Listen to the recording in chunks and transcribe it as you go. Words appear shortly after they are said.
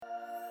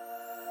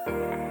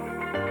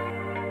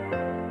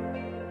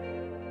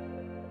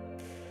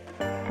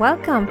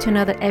Welcome to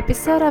another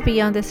episode of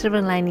Beyond the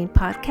Silver Lining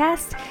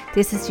podcast.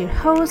 This is your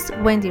host,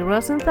 Wendy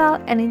Rosenthal,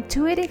 an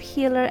intuitive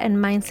healer and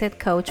mindset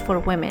coach for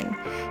women,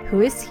 who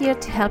is here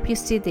to help you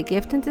see the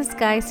gift in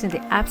disguise in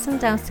the ups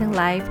and downs in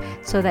life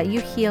so that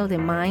you heal the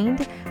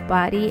mind,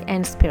 body,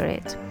 and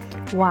spirit.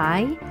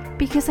 Why?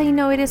 Because I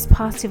know it is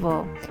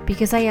possible.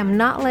 Because I am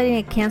not letting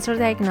a cancer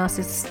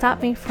diagnosis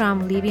stop me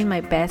from living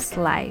my best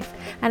life.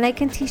 And I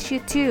can teach you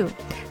too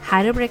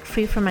how to break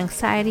free from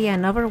anxiety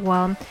and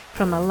overwhelm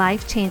from a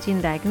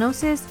life-changing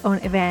diagnosis or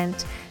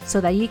event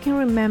so that you can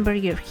remember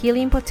your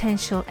healing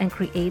potential and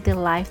create the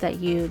life that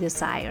you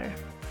desire.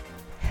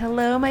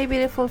 Hello, my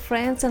beautiful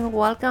friends, and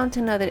welcome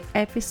to another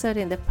episode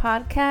in the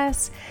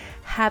podcast.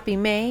 Happy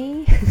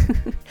May.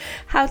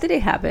 How did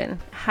it happen?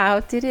 How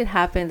did it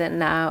happen that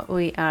now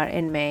we are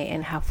in May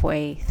and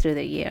halfway through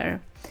the year?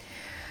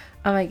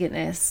 Oh my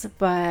goodness.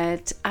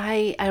 But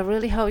I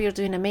really hope you're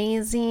doing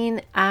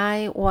amazing.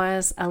 I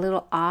was a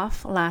little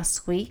off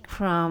last week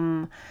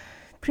from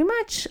pretty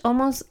much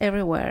almost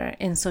everywhere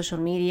in social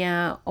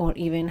media or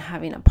even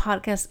having a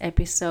podcast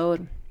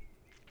episode.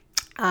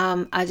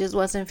 I just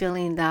wasn't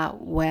feeling that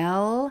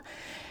well.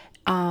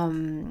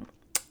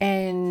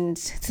 And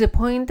to the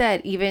point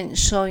that even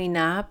showing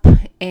up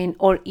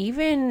or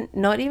even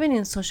not even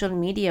in social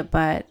media,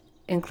 but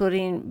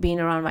including being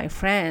around my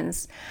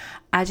friends,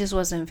 I just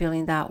wasn't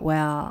feeling that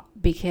well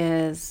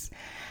because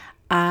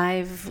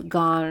I've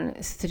gone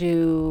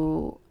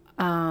through,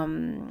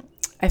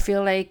 I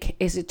feel like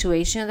a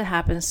situation that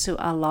happens to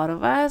a lot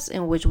of us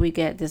in which we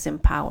get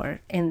disempowered.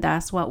 And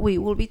that's what we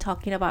will be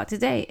talking about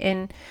today.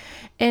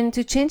 And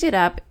to change it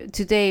up,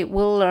 today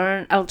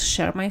I'll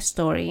share my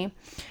story.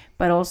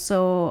 But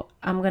also,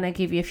 I'm going to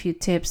give you a few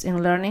tips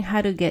in learning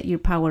how to get your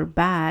power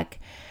back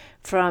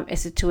from a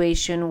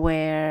situation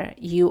where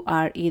you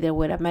are either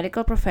with a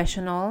medical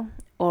professional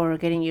or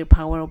getting your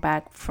power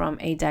back from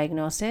a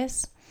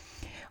diagnosis,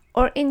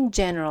 or in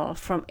general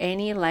from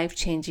any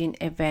life-changing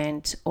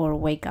event or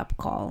wake-up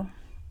call.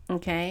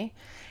 Okay?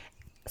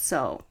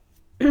 So,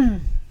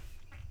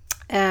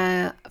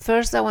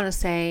 first I want to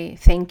say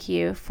thank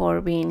you for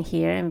being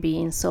here and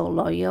being so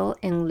loyal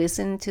and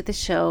listening to the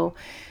show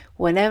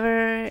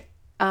whenever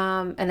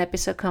an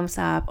episode comes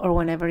up or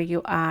whenever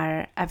you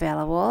are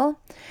available.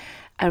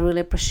 I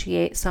really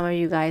appreciate some of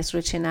you guys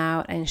reaching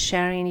out and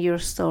sharing your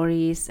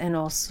stories and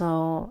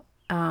also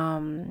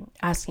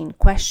asking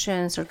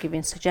questions or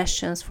giving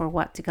suggestions for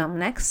what to come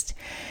next.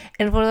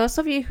 And for those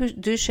of you who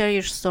do share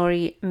your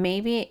story,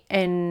 maybe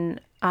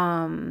in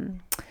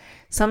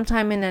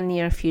sometime in the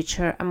near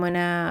future, I'm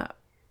gonna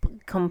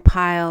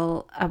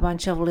compile a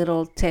bunch of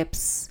little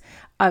tips.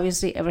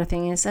 Obviously,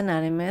 everything is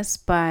anonymous,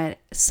 but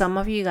some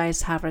of you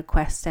guys have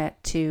requested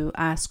to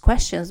ask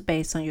questions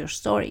based on your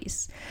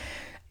stories.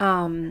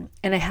 And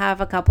I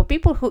have a couple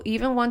people who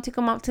even want to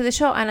come up to the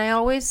show. And I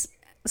always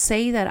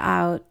say that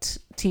out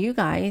to you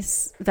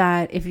guys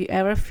that if you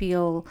ever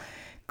feel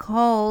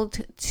called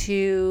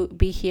to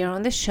be here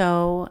on the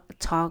show,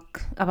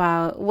 talk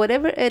about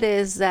whatever it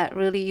is that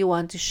really you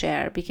want to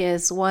share.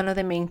 Because one of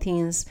the main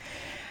things,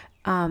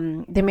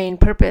 the main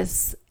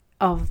purpose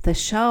of the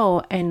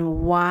show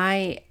and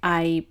why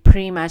I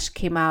pretty much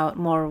came out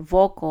more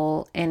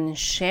vocal and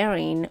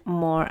sharing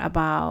more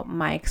about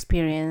my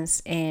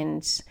experience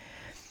and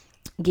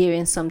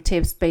giving some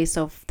tips based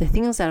off the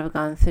things that I've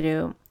gone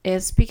through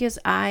is because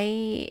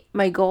my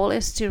goal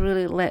is to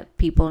really let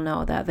people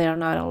know that they are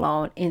not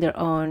alone in their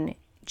own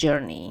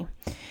journey,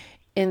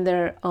 in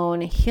their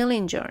own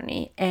healing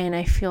journey. And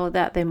I feel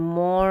that the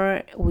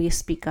more we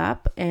speak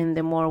up and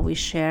the more we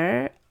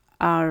share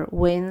our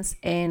wins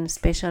and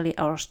especially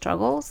our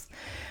struggles,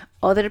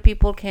 other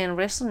people can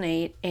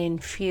resonate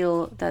and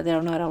feel that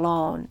they're not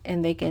alone,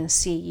 and they can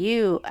see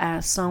you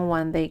as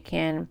someone they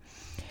can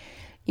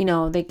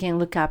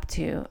look up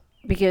to.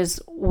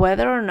 Because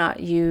whether or not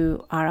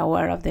you are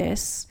aware of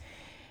this,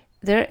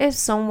 there is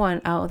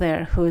someone out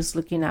there who is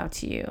looking up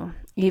to you.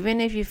 Even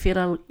if you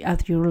feel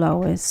at your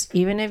lowest,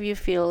 even if you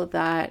feel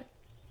that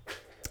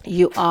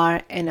you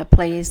are in a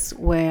place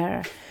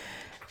where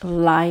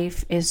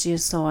life is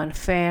just so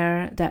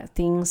unfair, that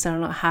things are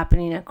not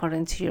happening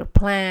according to your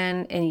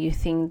plan, and you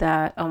think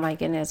that, oh my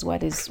goodness,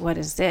 what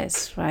is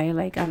this, right?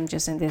 Like, I'm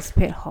just in this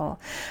pit hole.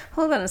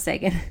 Hold on a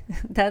second.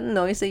 That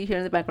noise that you hear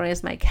in the background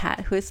is my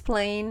cat who is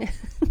playing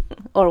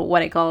or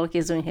what I call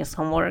he's doing his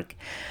homework.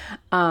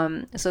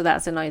 So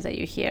that's the noise that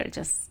you hear,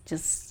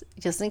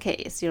 just in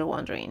case you're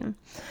wondering.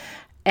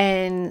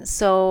 And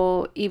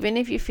so even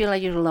if you feel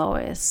like you're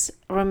lowest,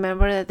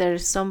 remember that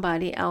there's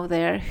somebody out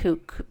there who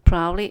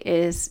probably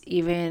is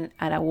even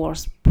at a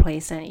worse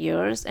place than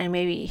yours, and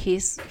maybe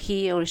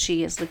he or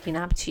she is looking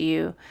up to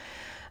you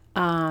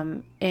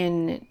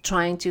and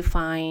trying to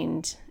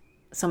find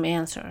some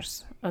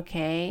answers.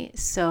 Okay,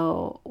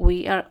 so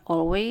we are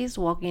always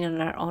walking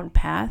on our own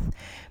path,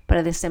 but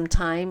at the same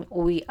time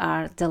we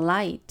are the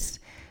light.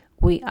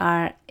 We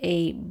are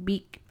a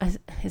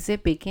is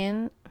it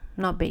beacon?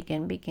 Not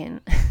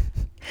beacon.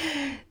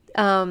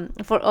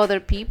 For other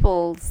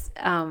people's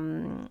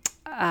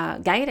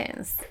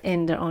guidance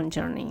in their own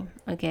journey.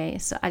 Okay,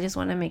 so I just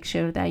want to make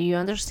sure that you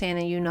understand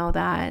and you know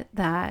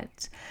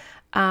that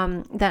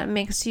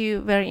makes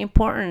you very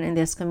important in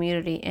this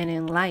community and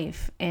in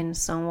life, and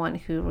someone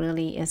who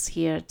really is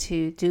here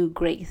to do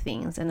great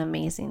things and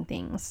amazing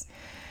things.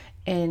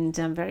 And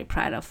I'm very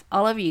proud of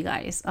all of you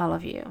guys, all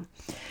of you.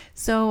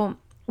 So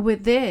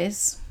with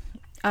this,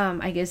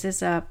 I guess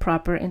it's a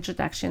proper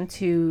introduction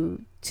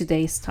to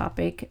today's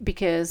topic,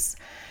 because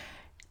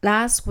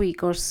last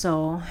week or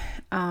so,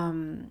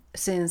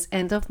 since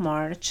end of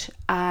March,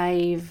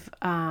 I've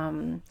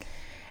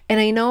and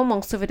I know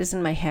most of it is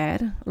in my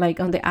head. Like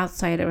on the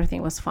outside,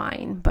 everything was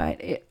fine.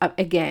 But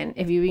again,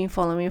 if you've been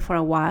following me for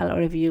a while, or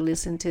if you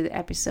listen to the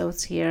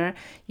episodes here,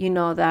 you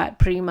know that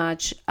pretty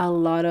much a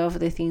lot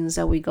of the things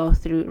that we go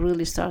through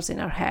really starts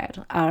in our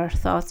head. Our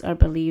thoughts, our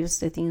beliefs,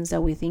 the things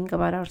that we think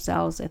about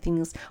ourselves, the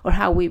things, or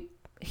how we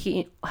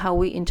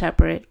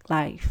interpret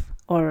life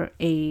or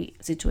a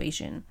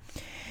situation.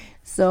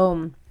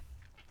 So,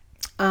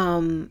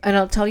 and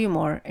I'll tell you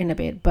more in a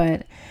bit,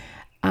 but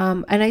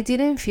and I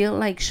didn't feel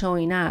like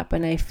showing up,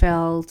 and I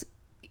felt,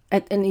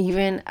 and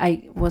even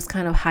I was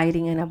kind of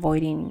hiding and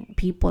avoiding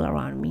people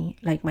around me,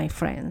 like my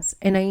friends.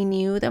 And I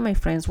knew that my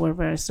friends were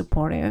very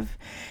supportive,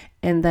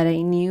 and that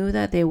I knew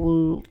that they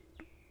will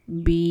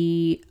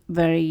be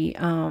very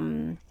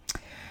kind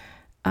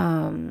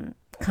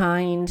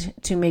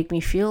to make me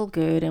feel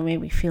good and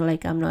make me feel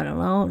like I'm not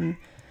alone.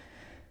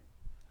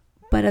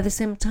 But at the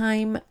same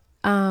time,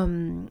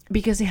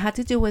 because it had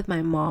to do with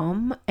my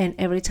mom, and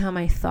every time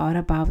I thought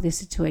about this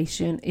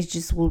situation, it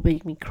just would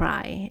make me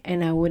cry,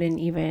 and I wouldn't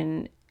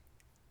even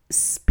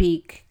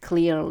speak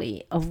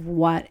clearly of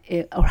or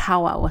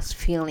how I was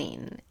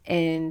feeling.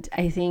 And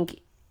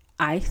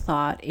I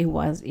thought it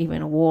was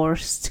even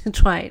worse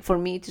for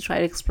me to try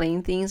to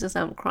explain things as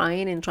I'm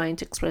crying and trying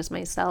to express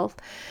myself,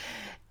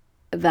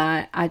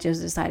 that I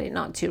just decided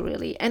not to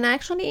really. And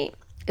actually,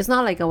 it's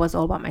not like I was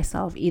all by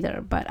myself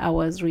either, but I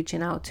was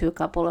reaching out to a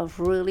couple of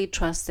really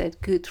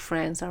trusted, good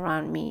friends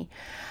around me.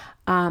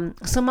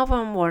 Some of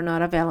them were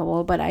not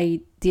available, but I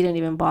didn't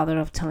even bother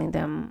of telling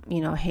them,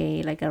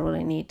 hey, like I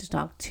really need to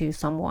talk to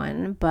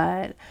someone.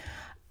 But,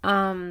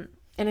 and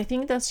I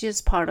think that's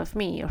just part of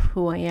me, or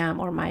who I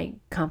am, or my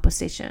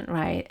composition,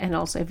 right? And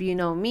also, if you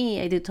know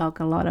me, I do talk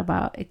a lot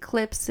about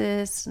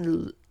eclipses,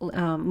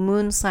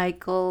 moon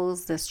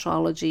cycles, the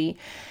astrology.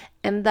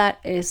 And that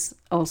is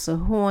also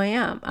who I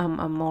am. I'm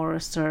a more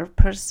reserved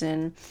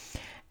person,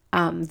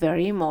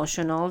 very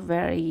emotional,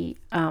 very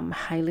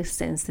highly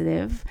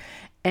sensitive.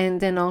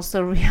 And then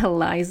also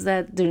realize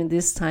that during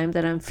this time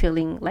that I'm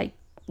feeling like,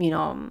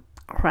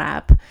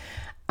 crap,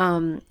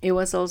 it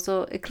was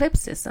also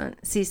eclipse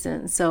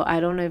season. So I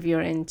don't know if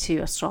you're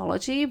into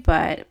astrology,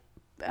 but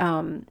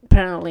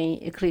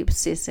apparently eclipse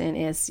season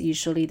is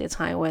usually the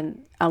time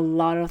when a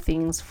lot of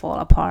things fall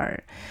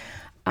apart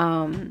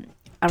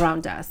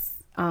around us.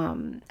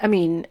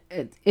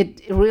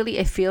 It really,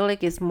 I feel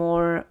like it's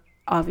more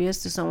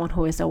obvious to someone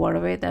who is aware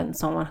of it than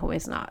someone who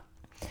is not.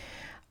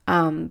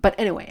 But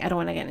anyway, I don't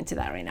want to get into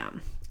that right now.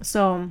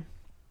 So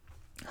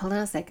hold on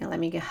a second. Let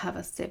me have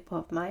a sip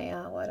of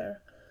my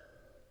water.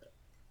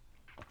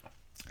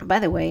 By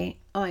the way,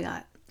 oh my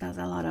God, there's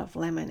a lot of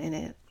lemon in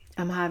it.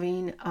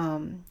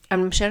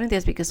 I'm sharing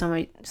this because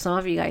some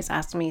of you guys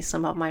asked me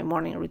some of my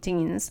morning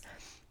routines.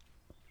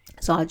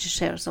 So I'll just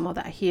share some of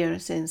that here,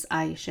 since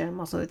I share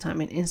most of the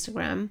time in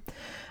Instagram.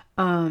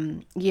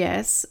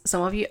 Yes,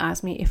 some of you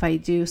asked me if I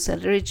do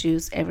celery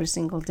juice every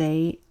single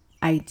day.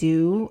 I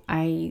do.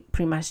 I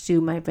pretty much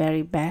do my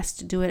very best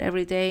to do it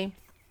every day.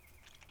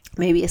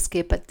 Maybe I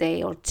skip a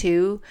day or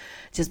two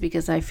just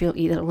because I feel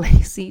either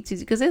lazy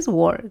because it's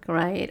work,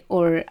 right?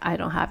 Or I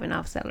don't have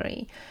enough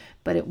celery.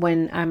 But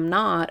when I'm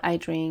not, I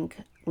drink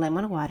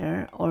lemon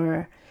water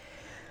or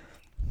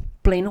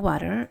plain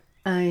water,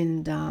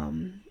 and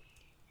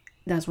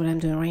that's what I'm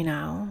doing right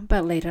now.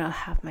 But later I'll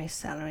have my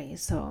celery.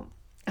 So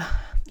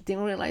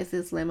didn't realize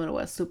this lemon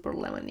was super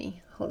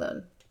lemony. Hold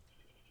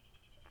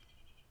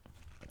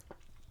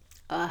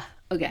on.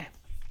 Okay.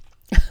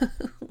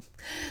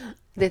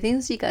 The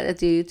things you gotta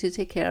do to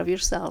take care of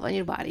yourself and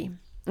your body.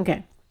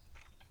 Okay.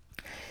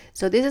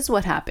 So this is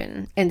what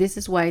happened. And this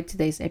is why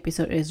today's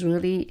episode is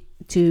really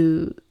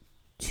to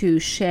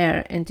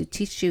share and to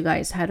teach you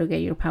guys how to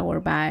get your power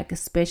back,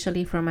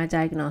 especially from a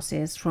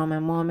diagnosis, from a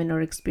moment or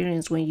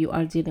experience when you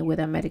are dealing with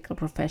a medical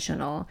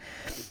professional,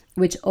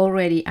 which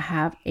already I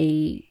have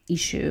a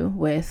issue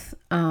with,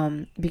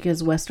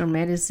 because Western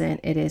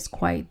medicine, it is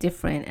quite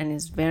different, and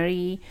it's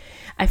very,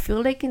 I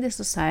feel like in the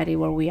society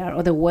where we are,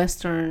 or the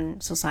Western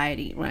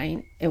society,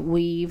 right,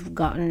 we've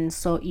gotten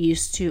so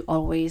used to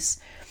always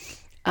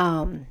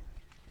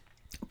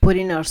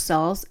putting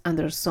ourselves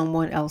under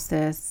someone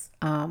else's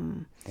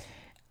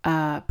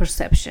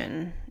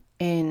perception,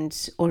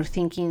 and or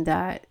thinking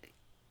that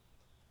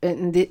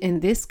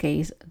in this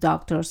case,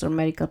 doctors or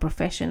medical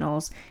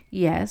professionals,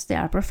 yes, they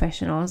are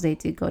professionals. They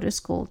did go to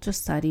school to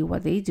study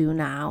what they do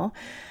now,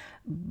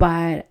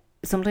 but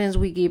sometimes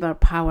we give our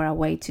power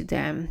away to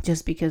them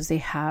just because they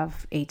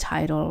have a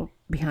title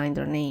behind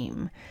their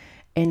name.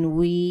 and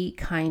we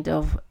kind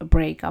of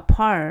break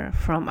apart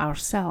from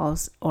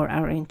ourselves or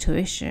our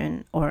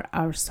intuition or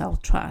our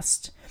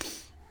self-trust.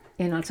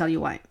 And I'll tell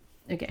you why.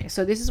 Okay,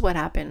 so this is what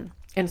happened.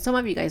 And some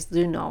of you guys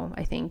do know,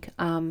 I think,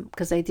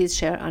 because I did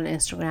share on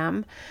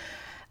Instagram,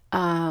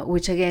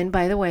 which again,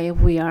 by the way,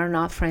 we are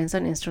not friends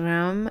on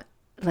Instagram.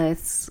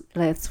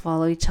 Let's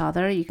follow each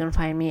other. You can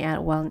find me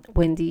at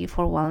Wendy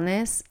for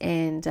Wellness,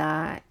 and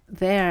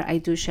there I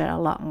do share a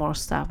lot more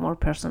stuff, more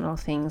personal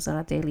things on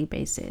a daily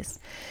basis.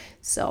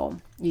 So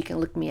you can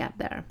look me up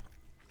there.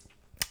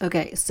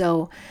 Okay,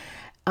 so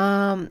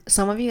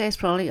some of you guys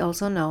probably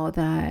also know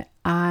that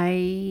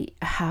I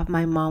have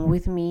my mom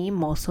with me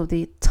most of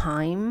the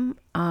time.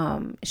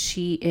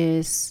 She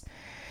is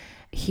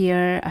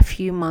here a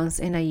few months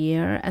in a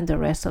year, and the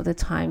rest of the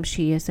time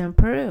she is in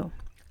Peru,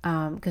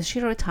 because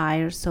she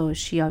retired, so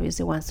she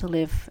obviously wants to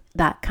live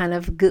that kind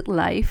of good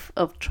life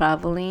of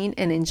traveling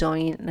and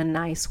enjoying the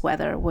nice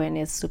weather when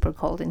it's super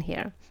cold in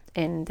here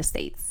in the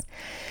States.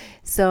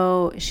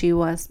 So she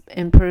was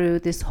in Peru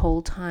this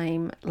whole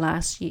time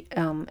last year,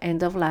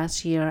 end of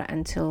last year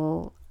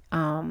until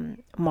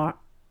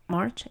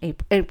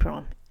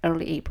April,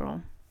 early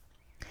April.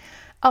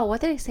 Oh,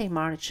 what did I say?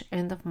 March,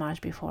 end of March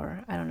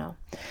before. I don't know.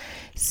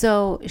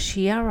 So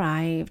she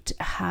arrived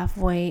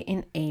halfway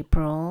in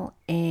April,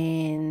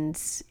 and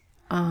so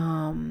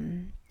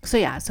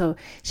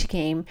she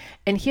came.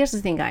 And here's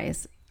the thing,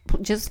 guys.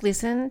 Just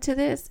listen to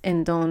this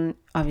and don't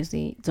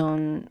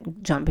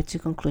jump into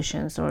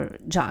conclusions or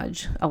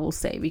judge, I will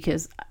say,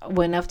 because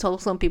when I've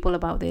told some people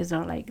about this,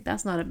 they're like,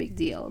 that's not a big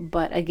deal.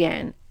 But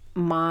again,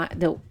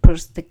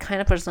 the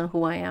kind of person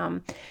who I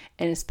am,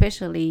 and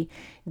especially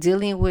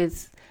dealing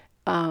with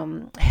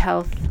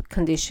health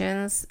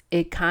conditions,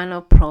 it kind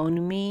of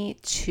prone me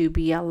to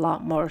be a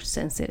lot more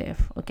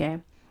sensitive. Okay,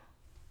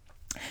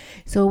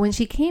 so when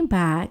she came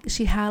back,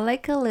 she had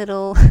like a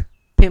little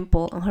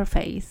pimple on her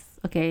face.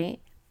 Okay,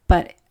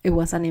 but it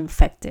was an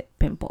infected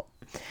pimple,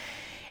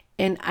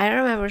 and I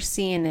remember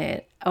seeing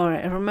it, or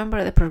I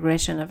remember the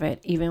progression of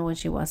it, even when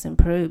she was in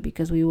Peru,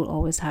 because we will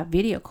always have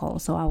video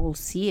calls, so I will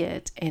see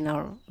it in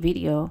our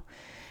video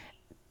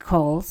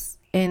calls.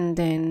 And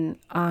then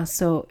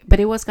but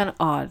it was kind of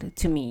odd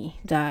to me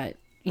that,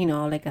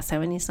 like a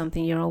 70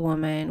 something year old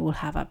woman will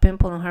have a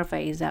pimple on her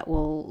face that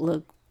will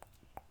look,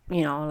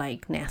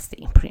 like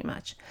nasty, pretty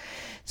much.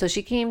 So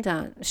she came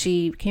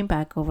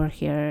back over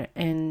here,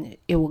 and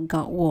it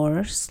got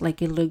worse,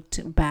 like it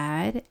looked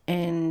bad.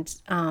 And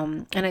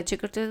I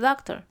took her to the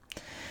doctor,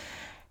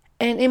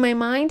 and in my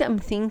mind I'm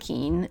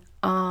thinking,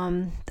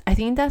 I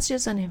think that's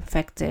just an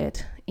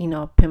infected,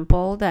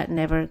 pimple that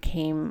never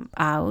came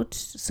out.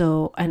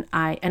 So, and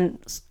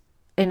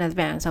in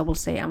advance, I will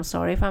say, I'm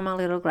sorry if I'm a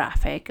little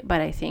graphic, but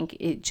I think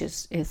it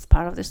just is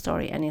part of the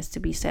story and needs to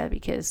be said,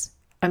 because,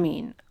 I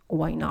mean,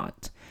 why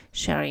not?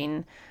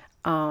 Sharing,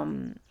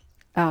 to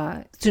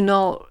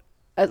know,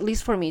 at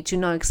least for me, to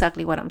know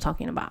exactly what I'm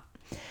talking about.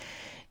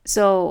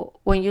 So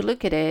when you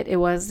look at it, it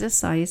was the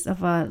size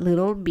of a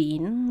little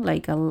bean,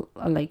 like I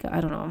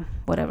don't know,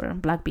 whatever,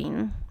 black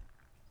bean,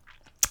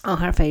 on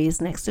her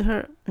face next to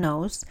her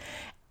nose,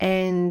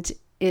 and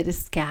it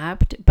is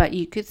scabbed, but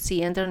you could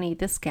see underneath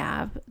the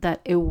scab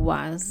that there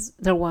was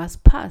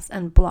pus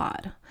and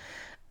blood.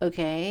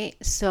 Okay,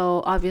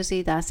 so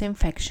obviously that's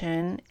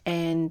infection,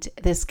 and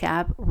the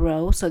scab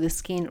rose, so the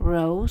skin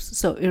rose,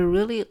 so it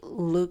really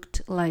looked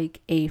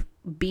like a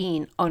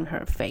bean on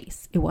her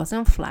face. It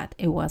wasn't flat,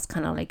 it was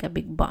kind of like a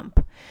big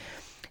bump.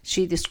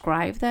 She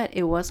described that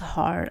it was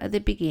hard at the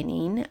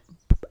beginning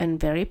and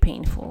very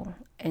painful,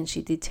 and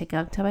she did take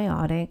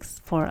antibiotics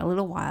for a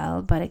little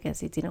while, but I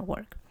guess it didn't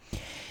work.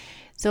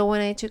 So when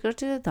I took her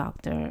to the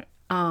doctor,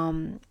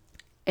 and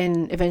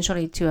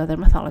eventually to a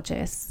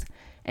dermatologist,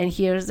 and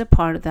here's the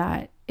part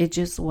that it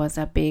just was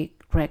a big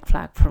red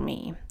flag for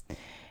me,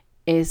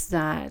 is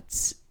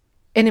that,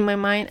 and in my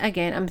mind,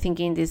 again, I'm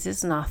thinking this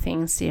is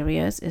nothing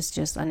serious. It's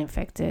just an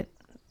infected,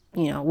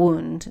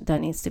 wound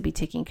that needs to be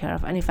taken care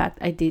of. And in fact,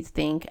 I did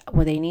think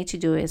what they need to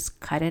do is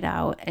cut it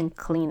out and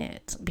clean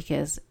it,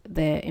 because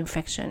the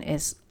infection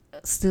is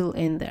still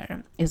in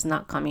there. It's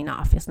not coming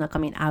off. It's not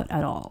coming out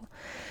at all.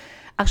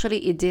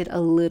 Actually, it did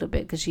a little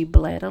bit because she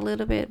bled a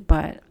little bit,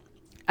 but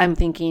I'm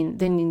thinking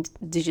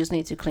they just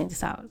need to clean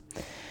this out.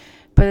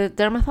 But the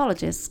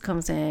dermatologist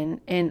comes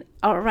in, and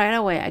right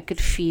away I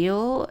could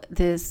feel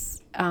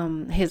this,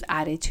 his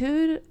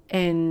attitude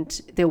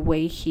and the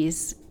way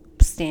he's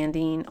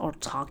standing or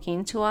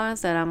talking to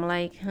us, that I'm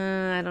like,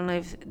 I don't know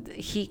if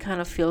he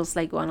kind of feels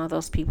like one of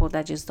those people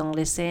that just don't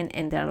listen,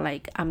 and they're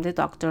like, I'm the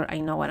doctor, I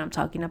know what I'm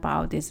talking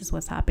about, this is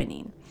what's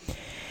happening.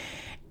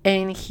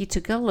 And he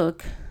took a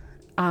look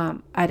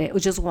at it,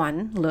 just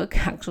one look.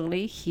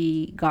 Actually,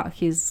 he got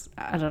his,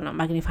 I don't know,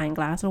 magnifying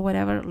glass or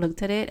whatever,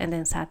 looked at it, and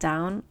then sat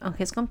down on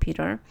his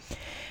computer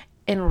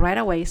and right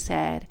away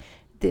said,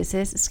 this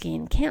is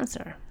skin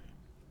cancer.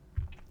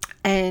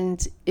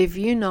 And if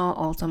you know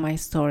also my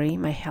story,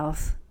 my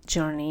health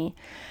journey,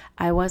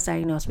 I was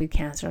diagnosed with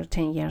cancer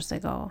 10 years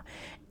ago.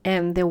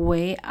 And the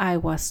way I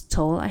was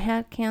told I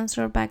had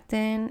cancer back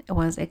then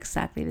was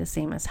exactly the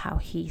same as how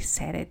he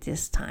said it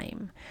this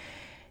time.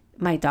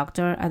 My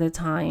doctor at the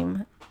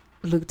time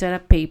looked at a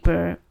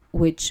paper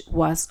which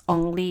was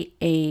only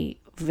a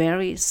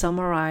very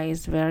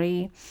summarized,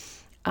 very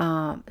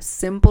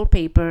simple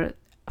paper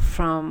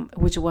from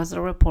which was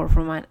a report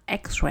from an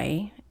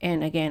X-ray.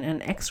 And again,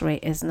 an X-ray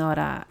is not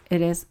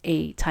it is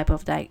a type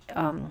of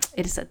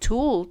it is a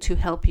tool to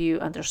help you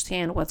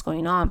understand what's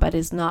going on, but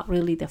it's not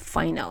really the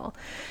final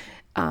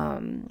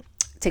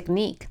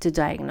technique to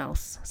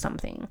diagnose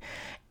something.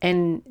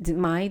 And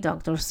my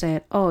doctor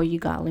said, "Oh, you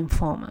got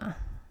lymphoma,"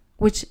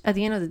 which at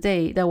the end of the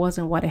day, that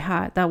wasn't what I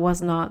had. That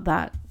was not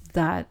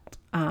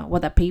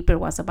what that paper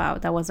was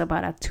about. That was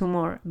about a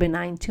tumor,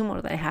 benign tumor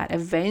that I had.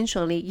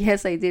 Eventually,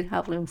 yes, I did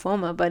have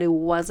lymphoma, but it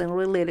wasn't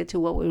related to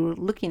what we were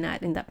looking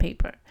at in that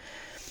paper.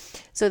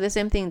 So the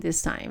same thing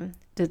this time.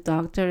 The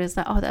doctor is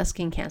like, "Oh, that's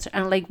skin cancer."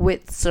 And like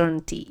with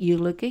certainty, you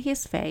look at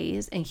his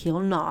face and he'll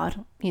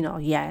nod,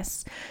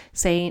 yes,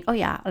 saying, "Oh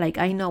yeah, like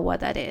I know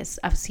what that is.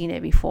 I've seen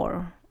it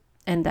before."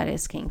 And that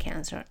is skin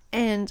cancer.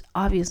 And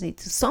obviously,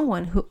 to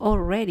someone who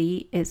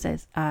already is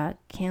a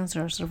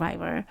cancer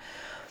survivor,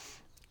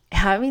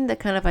 having that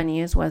kind of a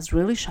news was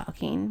really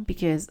shocking,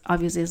 because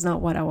obviously it's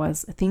not what I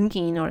was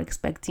thinking or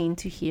expecting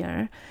to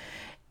hear.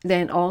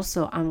 Then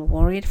also, I'm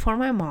worried for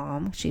my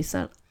mom. She's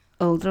an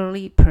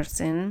elderly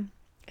person.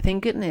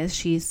 Thank goodness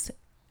she's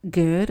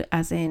good,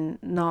 as in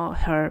no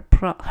her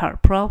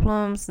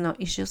problems, no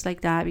issues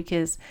like that,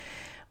 because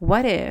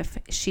what if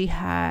she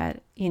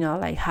had,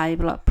 like high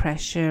blood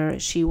pressure?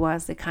 She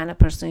was the kind of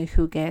person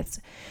who gets,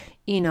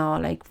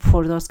 like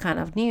for those kind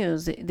of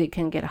news, they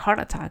can get a heart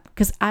attack.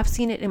 Because I've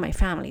seen it in my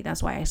family.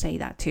 That's why I say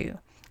that too.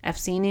 I've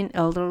seen in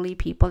elderly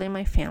people in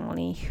my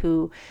family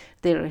who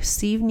they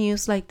receive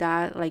news like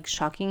that, like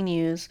shocking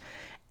news,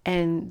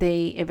 and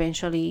they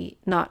eventually,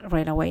 not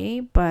right away,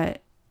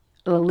 but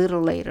a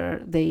little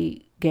later,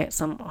 they get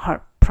some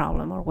heart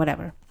problem or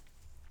whatever.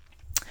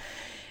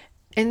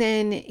 And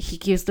then he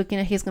keeps looking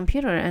at his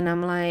computer, and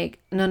I'm like,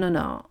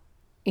 no.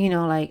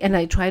 And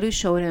I try to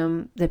show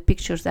him the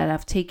pictures that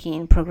I've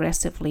taken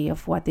progressively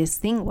of what this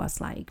thing was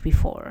like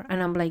before.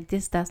 And I'm like,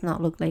 this does not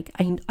look like,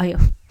 I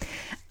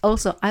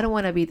also, I don't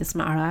want to be the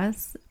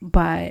smartass,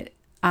 but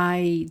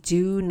I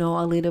do know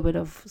a little bit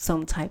of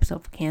some types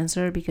of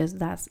cancer, because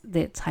that's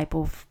the type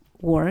of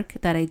work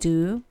that I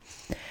do.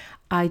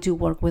 I do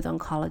work with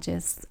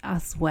oncologists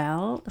as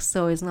well.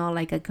 So it's not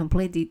like I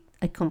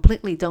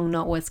completely don't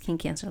know what skin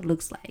cancer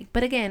looks like.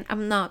 But again,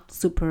 I'm not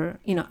super,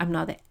 I'm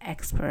not the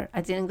expert.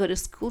 I didn't go to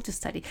school to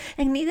study,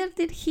 and neither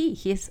did he.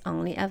 He's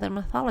only a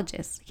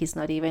dermatologist. He's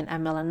not even a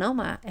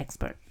melanoma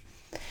expert.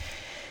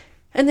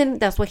 And then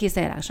that's what he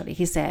said, actually.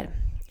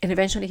 And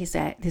eventually he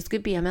said, this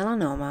could be a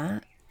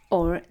melanoma,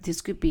 or this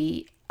could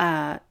be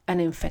an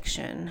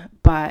infection,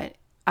 but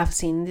I've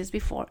seen this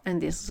before, and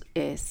this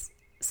is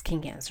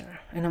skin cancer.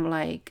 And I'm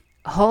like,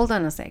 hold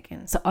on a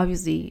second. So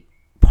obviously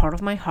part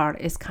of my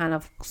heart is kind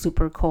of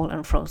super cold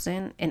and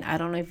frozen, and I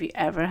don't know if you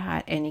ever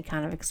had any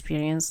kind of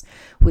experience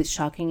with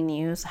shocking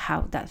news,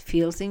 how that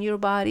feels in your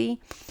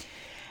body,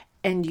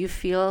 and you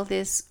feel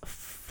this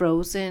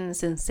frozen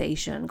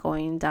sensation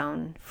going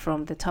down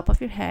from the top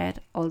of your head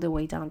all the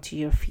way down to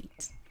your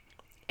feet,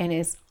 and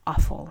it's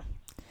awful.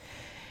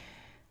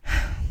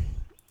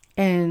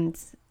 And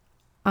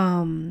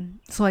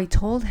so I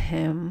told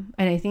him,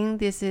 and I think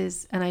this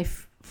is, and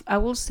I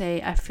will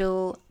say I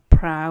feel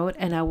proud,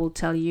 and I will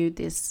tell you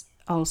this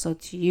also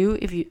to you,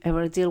 if you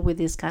ever deal with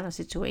this kind of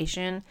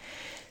situation,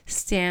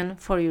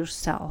 stand for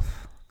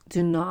yourself.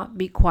 Do not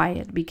be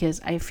quiet, because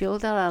I feel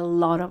that a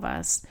lot of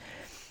us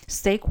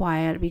stay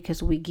quiet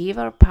because we give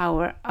our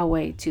power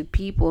away to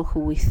people who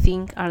we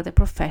think are the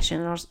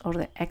professionals or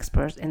the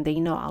experts, and they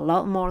know a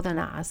lot more than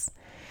us,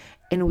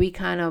 and we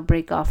kind of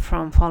break off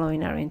from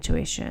following our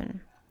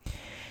intuition.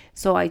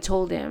 So I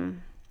told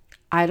him,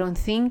 I don't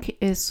think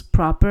it's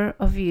proper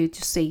of you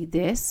to say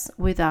this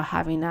without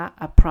having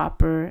a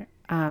proper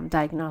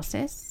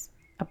diagnosis,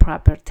 a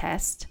proper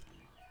test.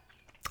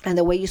 And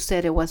the way you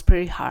said it was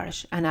pretty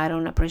harsh, and I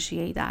don't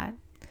appreciate that.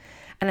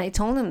 And I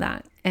told him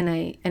that,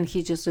 and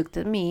he just looked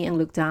at me and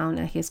looked down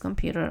at his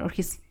computer or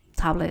his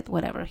tablet,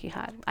 whatever he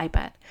had,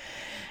 iPad.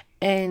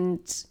 And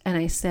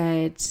I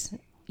said,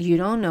 you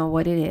don't know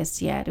what it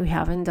is yet. We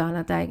haven't done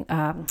a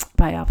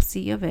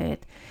biopsy of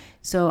it.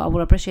 So I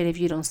would appreciate if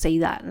you don't say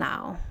that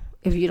now,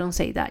 if you don't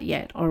say that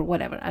yet, or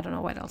whatever. I don't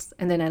know what else.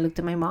 And then I looked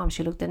at my mom.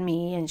 She looked at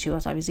me, and she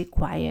was obviously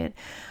quiet,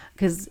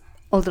 because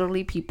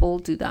elderly people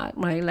do that,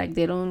 right? Like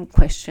they don't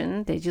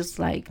question. They just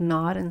like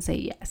nod and say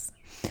yes.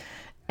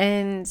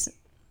 And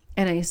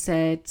I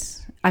said,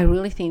 I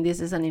really think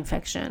this is an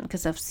infection,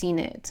 because I've seen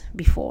it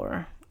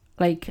before.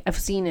 Like I've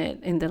seen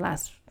it in the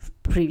last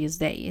previous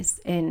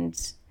days. And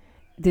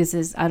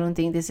I don't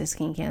think this is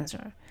skin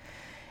cancer.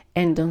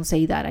 And don't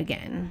say that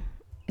again.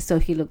 So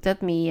he looked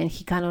at me, and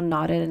he kind of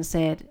nodded and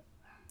said,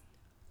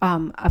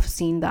 I've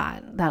seen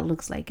that. That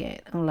looks like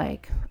it. I'm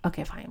like,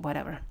 okay, fine,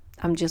 whatever.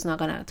 I'm just not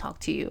gonna talk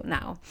to you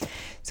now.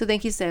 So then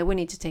he said we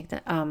need to take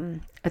the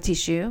a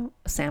tissue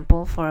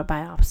sample for a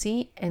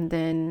biopsy, and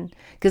then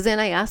because then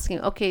I asked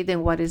him, okay,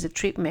 then what is the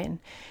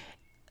treatment?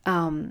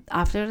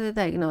 After the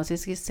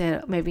diagnosis, he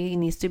said maybe it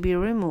needs to be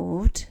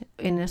removed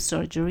in a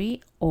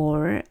surgery,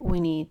 or we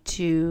need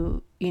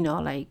to,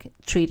 like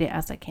treat it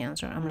as a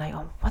cancer. I'm like,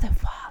 oh, what the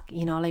fuck?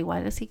 Like,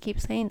 why does he keep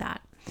saying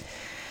that?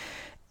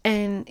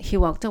 And he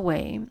walked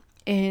away,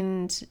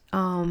 and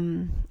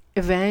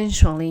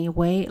eventually,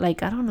 I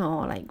don't know,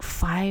 like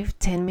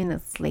 5-10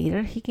 minutes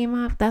later, he came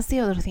up. That's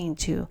the other thing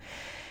too.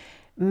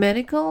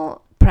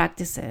 Medical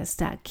practices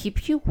that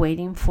keep you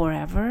waiting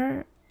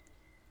forever,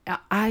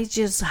 I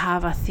just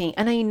have a thing,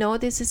 and I know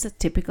this is a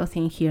typical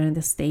thing here in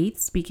the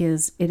States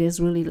because it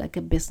is really like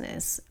a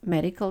business.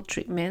 Medical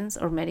treatments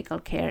or medical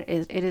care,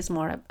 it is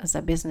more as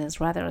a business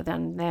rather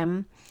than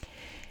them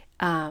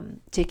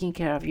taking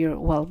care of your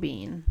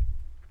well-being.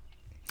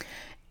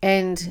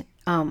 And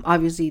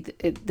obviously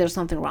there's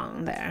something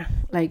wrong there.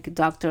 Like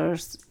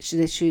doctors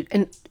should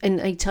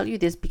and I tell you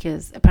this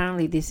because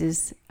apparently this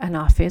is an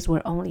office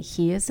where only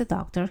he is the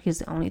doctor. He's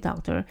the only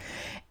doctor,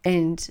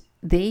 and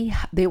they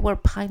were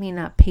piling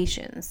up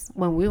patients.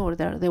 When we were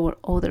there, there were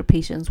other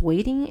patients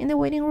waiting in the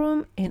waiting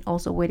room and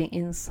also waiting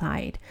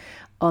inside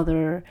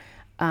other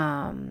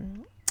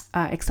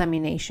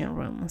examination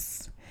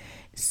rooms.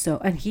 So,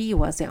 and he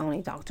was the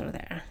only doctor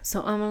there.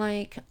 So I'm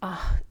like,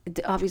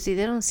 obviously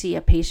they don't see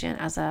a patient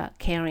as a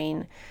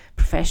caring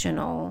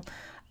professional.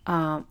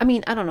 I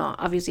don't know.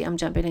 Obviously I'm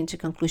jumping into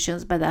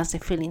conclusions, but that's the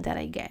feeling that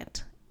I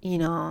get.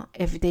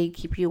 If they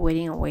keep you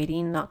waiting and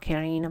waiting, not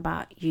caring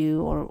about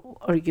you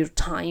or your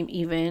time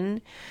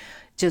even,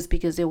 just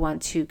because they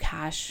want to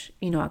cash,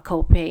 a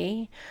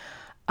copay.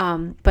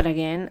 But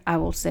again, I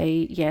will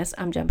say, yes,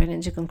 I'm jumping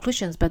into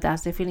conclusions, but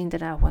that's the feeling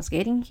that I was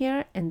getting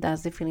here. And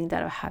that's the feeling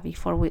that I had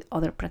before with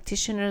other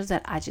practitioners,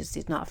 that I just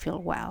did not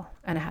feel well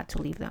and I had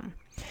to leave them.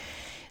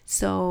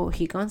 So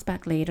he comes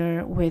back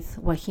later with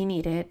what he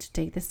needed to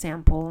take the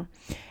sample.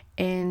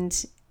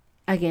 And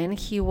again,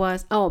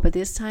 but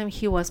this time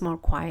he was more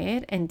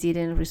quiet and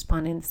didn't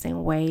respond in the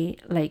same way,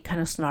 like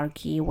kind of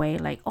snarky way,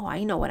 like, oh,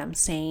 I know what I'm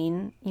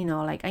saying.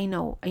 Like, I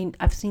know,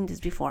 I've seen this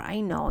before. I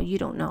know, you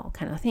don't know,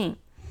 kind of thing.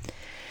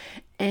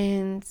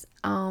 And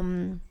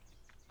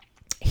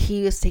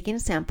he was taking a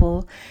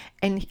sample,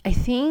 and I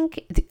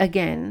think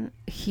again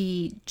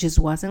he just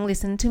wasn't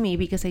listening to me,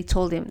 because I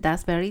told him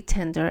that's very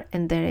tender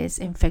and there is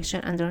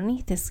infection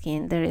underneath the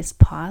skin, there is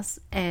pus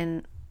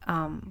and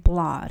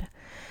blood,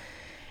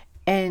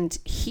 and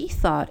he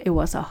thought it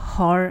was a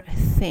hard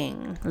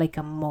thing like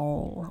a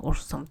mole or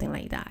something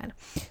like that.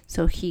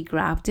 So he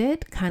grabbed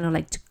it kind of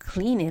like to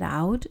clean it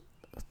out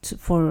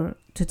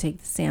to take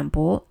the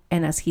sample.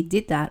 And as he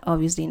did that,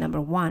 obviously, number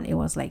one, it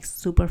was like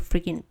super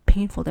freaking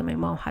painful that my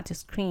mom had to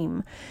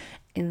scream,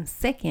 and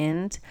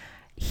second,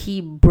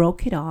 he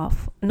broke it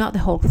off, not the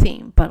whole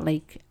thing, but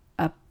like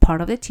a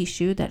part of the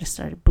tissue that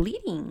started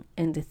bleeding,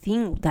 and the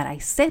thing that I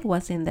said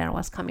was in there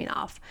was coming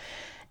off.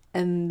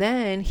 And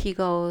then he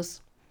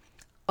goes,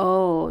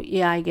 oh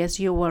yeah, I guess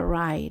you were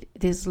right,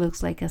 this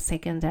looks like a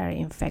secondary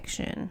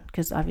infection,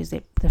 because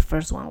obviously the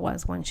first one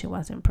was when she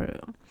was in Peru.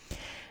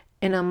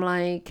 And I'm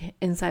like,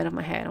 inside of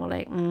my head, I'm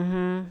like,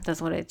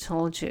 that's what I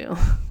told you.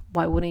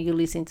 Why wouldn't you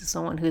listen to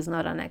someone who is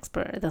not an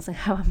expert, doesn't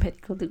have a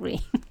medical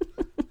degree?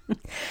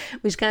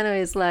 Which kind of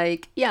is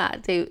like, yeah,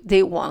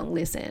 they won't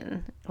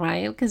listen,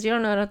 right? Because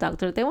you're not a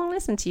doctor, they won't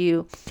listen to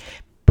you.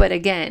 But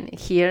again,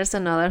 here's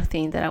another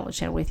thing that I will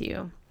share with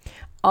you.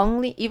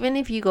 Even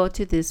if you go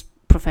to these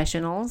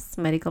professionals,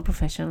 medical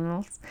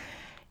professionals,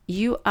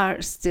 you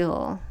are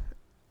still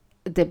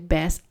the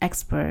best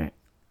expert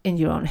in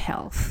your own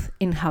health,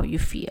 in how you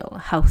feel,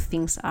 how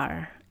things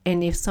are.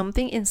 And if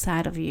something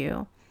inside of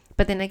you,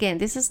 but then again,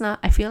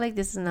 I feel like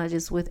this is not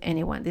just with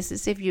anyone. This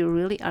is if you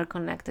really are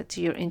connected to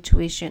your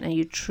intuition and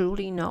you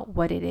truly know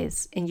what it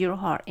is in your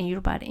heart, in your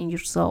body, in your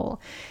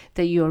soul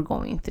that you're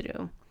going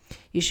through.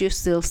 You should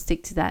still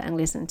stick to that and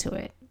listen to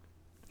it.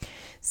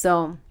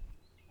 So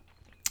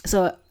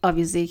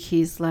obviously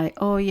he's like,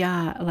 oh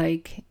yeah,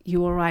 like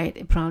you were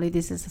right. Probably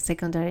this is a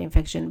secondary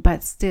infection,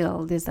 but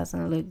still this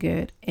doesn't look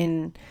good.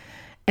 And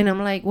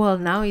I'm like, well,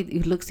 now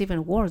it looks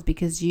even worse,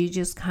 because you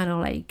just kind of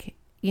like,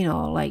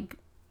 like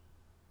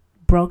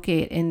broke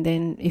it, and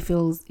then it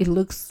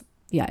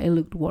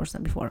looked worse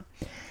than before.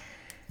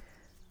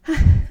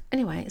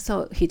 Anyway,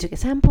 so he took a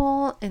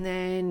sample, and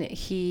then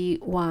he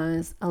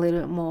was a little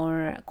bit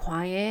more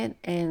quiet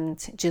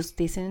and just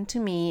listened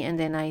to me. And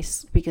then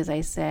because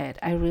I said,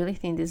 I really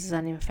think this is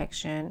an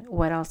infection.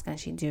 What else can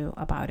she do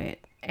about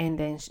it? And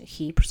then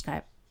he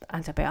prescribed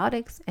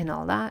antibiotics and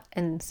all that,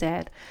 and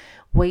said,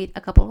 wait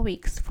a couple of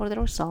weeks for the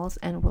results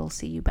and we'll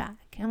see you back.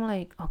 I'm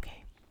like,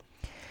 okay.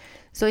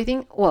 So I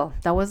think, well,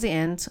 that was the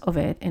end of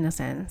it in a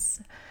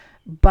sense.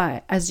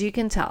 But as you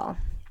can tell,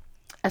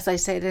 as I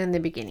said in the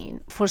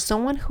beginning, for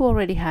someone who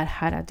already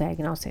had a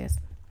diagnosis,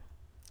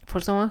 for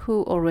someone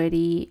who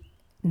already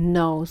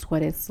knows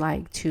what it's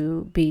like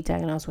to be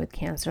diagnosed with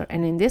cancer,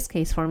 and in this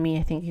case for me,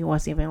 I think it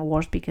was even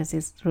worse because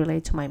it's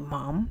related to my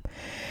mom,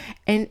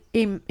 And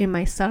in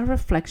my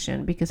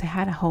self-reflection, because I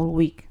had a whole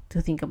week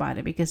to think about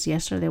it, because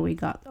yesterday we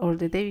got, or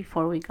the day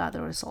before we got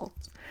the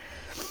results,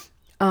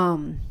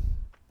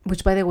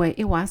 which, by the way,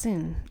 it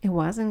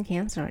wasn't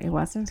cancer, it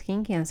wasn't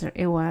skin cancer,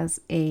 it was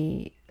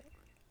a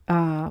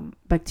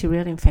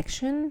bacterial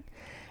infection.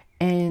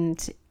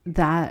 And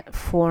that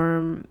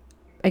form,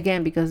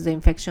 again, because the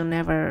infection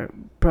never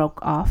broke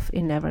off,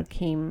 it never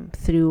came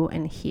through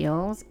and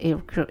healed,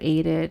 it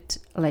created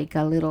like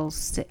a little,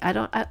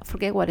 I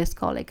forget what it's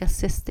called, like a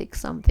cystic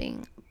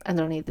something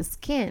underneath the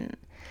skin.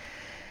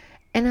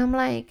 And I'm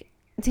like,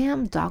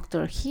 damn,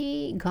 doctor,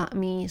 he got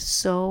me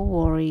so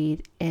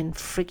worried and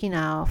freaking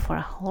out for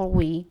a whole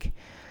week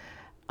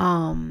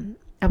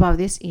about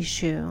this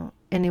issue,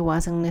 and it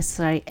wasn't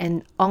necessary.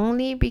 And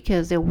only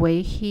because the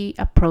way he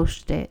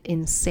approached it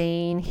in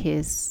saying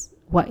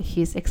what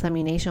his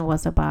examination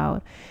was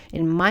about,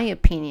 in my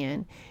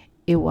opinion,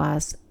 it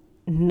was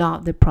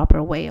not the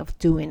proper way of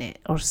doing it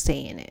or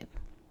saying it.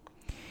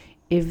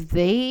 If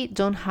they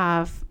don't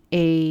have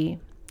a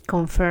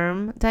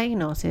confirmed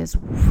diagnosis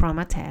from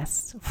a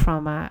test,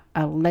 from a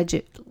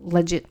legit,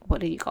 what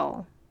do you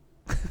call?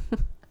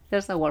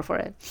 There's a word for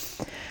it.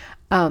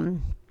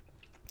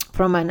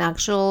 From an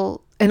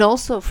actual, and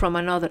also from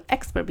another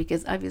expert,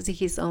 because obviously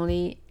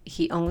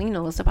he only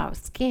knows about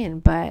skin,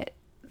 but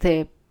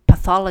the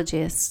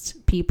pathologists,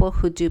 people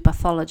who do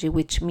pathology,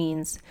 which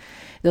means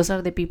those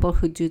are the people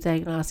who do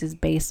diagnosis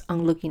based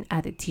on looking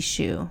at the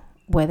tissue,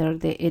 whether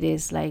it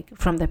is like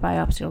from the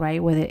biopsy,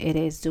 right? Whether it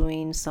is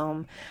doing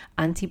some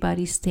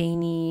antibody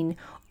staining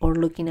or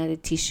looking at the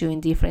tissue in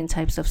different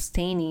types of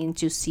staining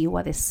to see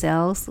what the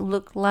cells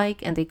look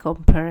like, and they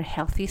compare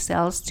healthy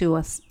cells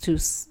to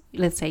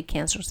let's say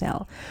cancer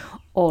cell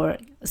or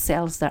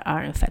cells that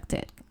are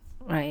infected,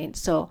 right?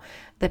 So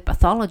the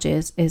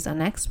pathologist is an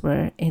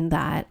expert in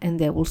that, and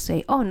they will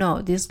say, oh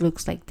no, this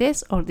looks like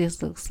this or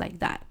this looks like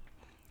that.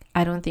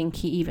 I don't think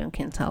he even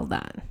can tell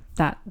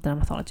that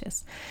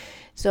dermatologist.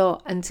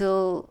 So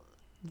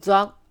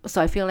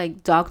so I feel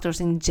like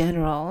doctors in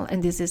general,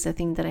 and this is a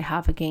thing that I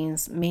have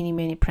against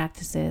many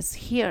practices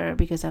here,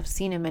 because I've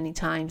seen it many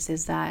times,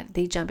 is that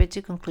they jump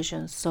into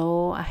conclusions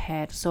so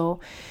ahead, so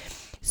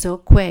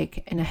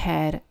quick and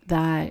ahead,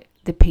 that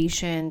the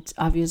patient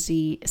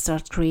obviously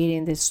starts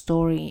creating this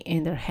story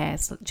in their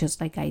heads, just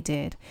like I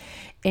did.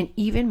 And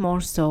even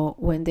more so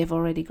when they've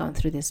already gone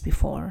through this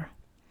before,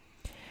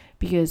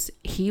 because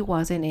he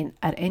wasn't in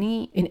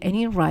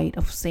any right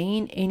of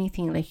saying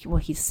anything like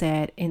what he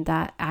said, in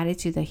that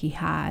attitude that he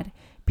had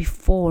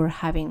before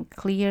having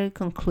clear,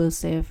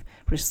 conclusive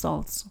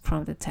results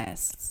from the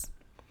tests.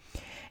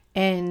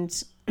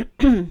 And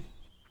and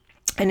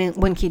then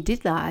when he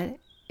did that,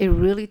 it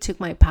really took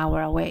my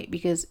power away,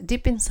 because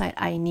deep inside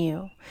I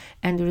knew.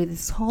 And during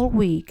this whole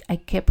week, I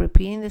kept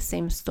repeating the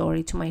same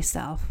story to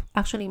myself.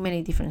 Actually,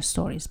 many different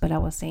stories, but I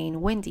was saying,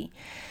 Wendy,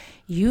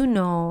 you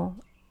know,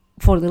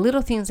 for the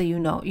little things that you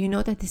know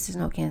that this is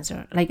not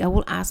cancer. Like, I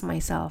will ask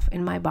myself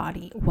in my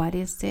body, what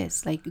is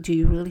this? Like, do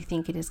you really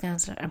think it is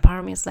cancer? And part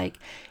of me is like,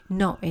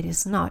 no, it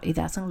is not. It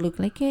doesn't look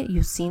like it.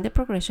 You've seen the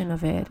progression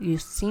of it.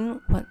 You've seen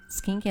what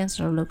skin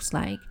cancer looks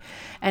like.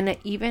 And I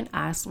even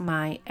asked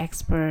my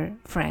expert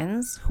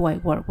friends who I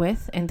work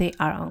with, and they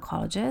are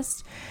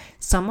oncologists.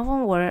 Some of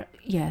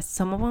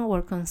them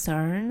were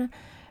concerned,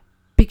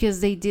 because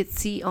they did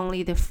see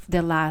only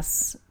the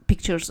last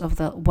pictures of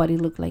what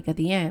it looked like at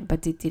the end,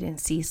 but they didn't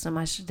see so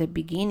much the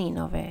beginning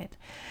of it.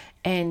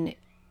 And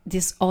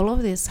all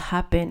of this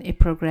happened, it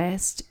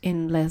progressed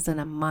in less than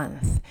a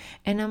month.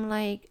 And I'm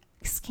like,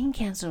 skin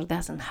cancer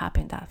doesn't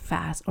happen that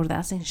fast, or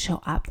doesn't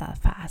show up that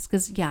fast,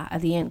 because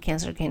at the end,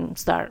 cancer can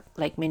start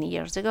like many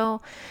years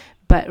ago,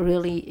 but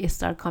really it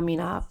start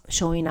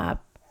showing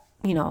up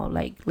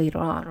like later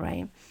on,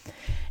 right?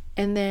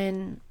 And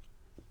then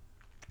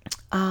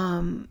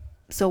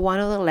so one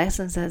of the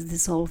lessons that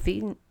this whole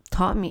thing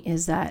taught me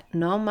is that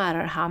no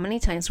matter how many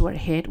times we're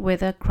hit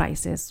with a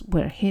crisis,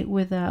 we're hit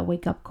with a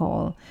wake-up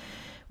call,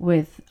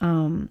 with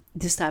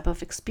this type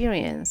of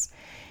experience,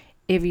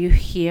 if you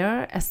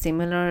hear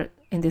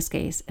in this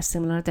case, a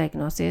similar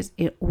diagnosis,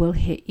 it will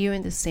hit you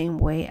in the same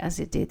way as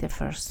it did the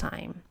first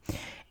time.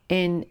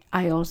 And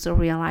I also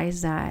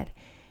realized that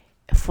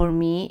for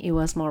me, it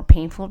was more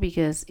painful,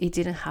 because it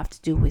didn't have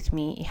to do with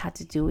me. It had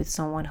to do with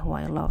someone who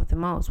I love the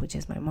most, which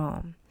is my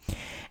mom.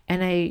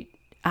 And I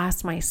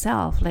asked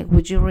myself, like,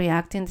 would you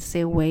react in the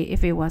same way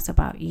if it was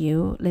about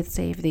you? Let's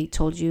say if they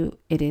told you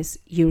it is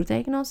your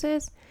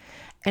diagnosis.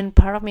 And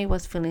part of me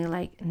was feeling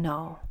like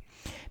no,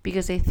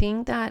 because I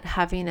think that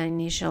having an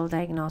initial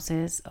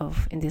diagnosis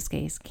of, in this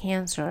case,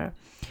 cancer,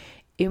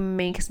 it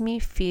makes me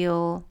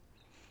feel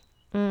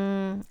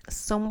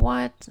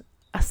somewhat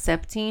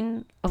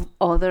accepting of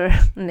other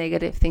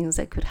negative things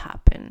that could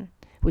happen,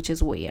 which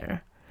is weird,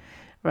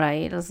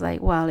 right? It's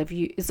like, well,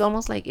 it's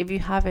almost like if you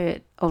have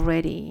it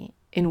already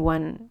in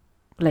one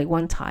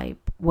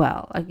type,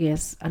 well, I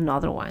guess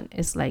another one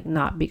is like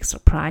not big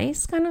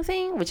surprise kind of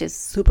thing, which is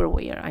super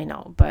weird, I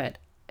know, but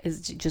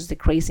it's just the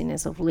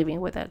craziness of living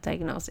with that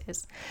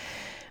diagnosis.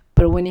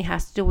 But when it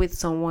has to do with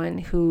someone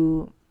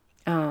who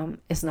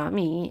It's not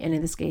me, and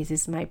in this case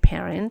it's my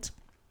parent.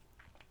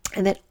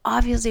 And then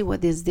obviously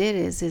what this did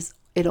is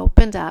it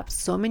opened up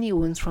so many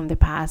wounds from the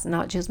past,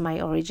 not just my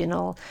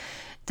original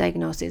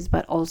diagnosis,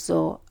 but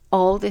also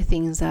all the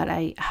things that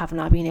I have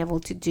not been able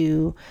to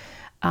do.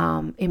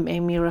 It made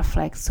me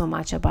reflect so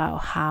much about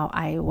how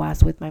I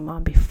was with my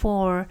mom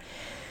before.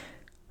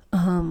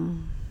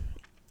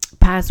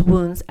 Past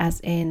wounds, as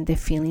in the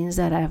feelings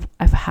that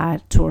I've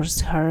had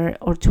towards her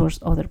or towards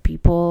other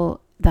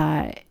people,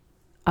 that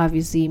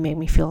obviously made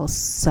me feel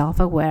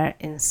self-aware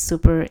and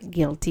super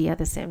guilty at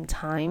the same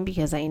time,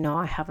 because I know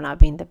I have not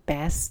been the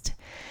best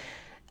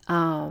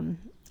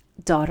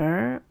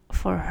daughter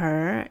for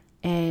her,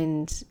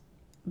 and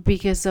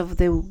because of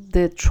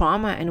the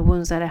trauma and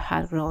wounds that I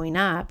had growing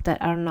up,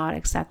 that are not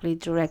exactly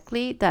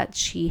directly that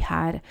she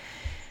had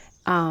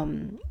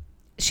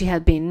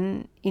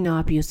been,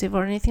 abusive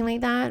or anything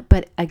like that.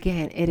 But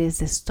again, it is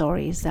the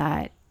stories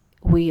that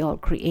we all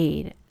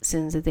create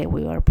since the day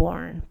we were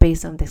born,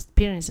 based on the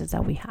experiences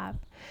that we have.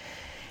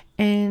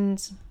 And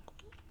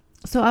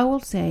so I will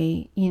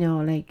say,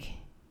 and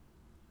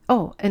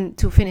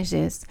to finish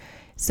this,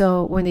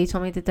 so when they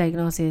told me the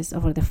diagnosis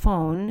over the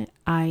phone,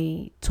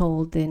 I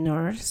told the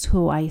nurse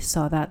who I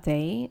saw that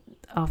day,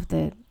 of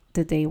the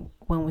day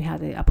when we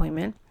had the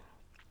appointment,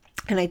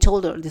 and I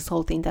told her this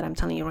whole thing that I'm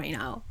telling you right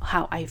now,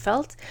 how I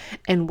felt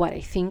and what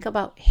I think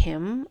about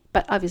him.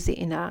 But obviously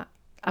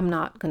I'm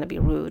not going to be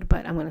rude,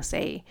 but I'm going to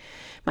say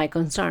my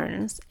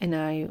concerns. And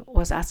I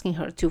was asking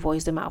her to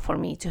voice them out for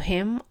me, to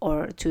him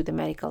or to the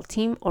medical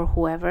team or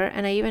whoever.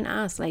 And I even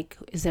asked,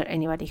 is there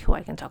anybody who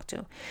I can talk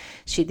to?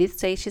 She did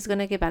say she's going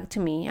to get back to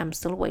me. I'm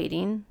still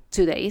waiting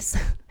 2 days,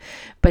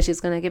 but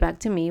she's going to get back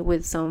to me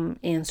with some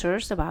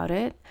answers about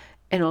it.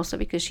 And also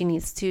because she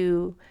needs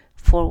to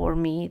forward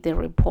me the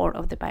report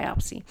of the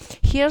biopsy.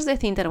 Here's the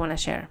thing that I want to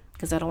share,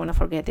 because I don't want to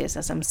forget this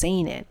as I'm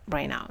saying it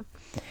right now.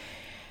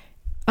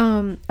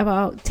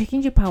 About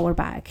taking your power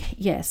back.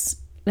 Yes,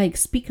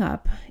 speak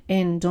up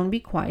and don't be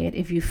quiet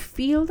if you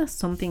feel that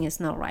something is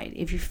not right.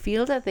 If you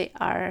feel that they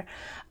are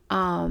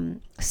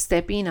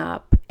stepping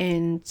up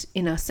and,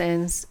 in a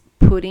sense,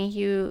 putting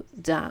you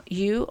down,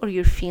 you or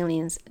your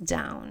feelings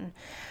down,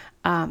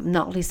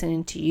 not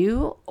listening to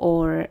you,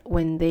 or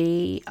when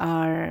they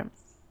are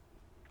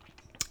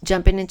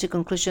jumping into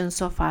conclusions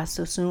so fast,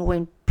 so soon,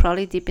 when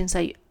probably deep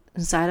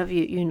inside of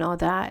you, you know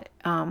that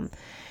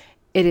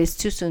it is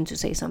too soon to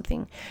say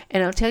something.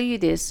 And I'll tell you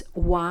this,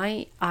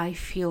 why I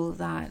feel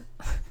that,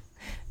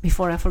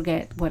 before I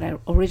forget what I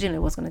originally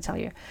was going to tell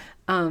you.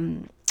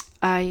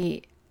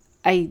 I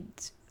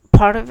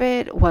part of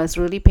it was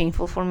really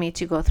painful for me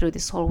to go through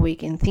this whole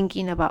week and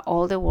thinking about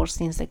all the worst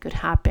things that could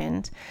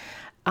happen.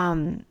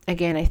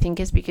 Again, I think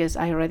it's because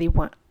I already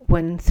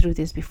went through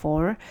this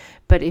before.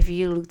 But if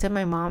you looked at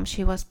my mom,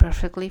 she was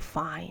perfectly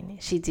fine.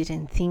 She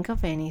didn't think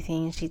of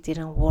anything. She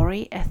didn't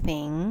worry a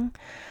thing.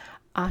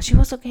 She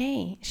was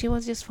okay. She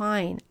was just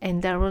fine.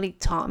 And that really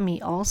taught me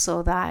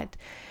also that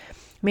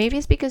maybe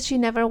it's because she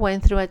never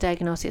went through a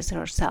diagnosis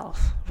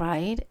herself,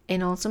 right?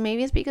 And also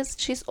maybe it's because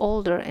she's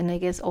older, and I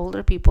guess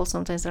older people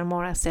sometimes are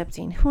more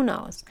accepting. Who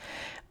knows?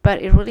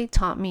 But it really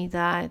taught me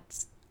that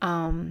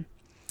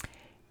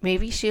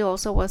maybe she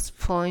also was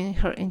following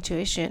her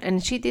intuition.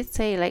 And she did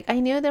say, I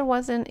knew it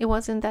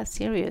wasn't that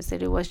serious,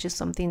 that it was just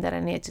something that I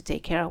needed to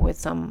take care of with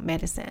some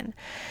medicine.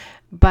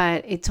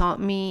 But it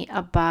taught me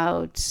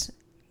about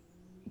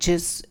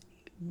just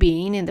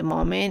being in the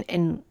moment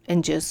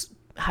and just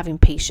having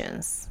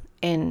patience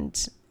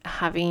and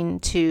having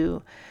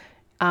to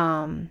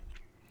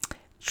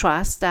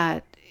trust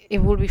that it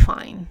will be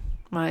fine,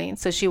 right?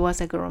 So she was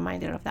a good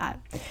reminder of that.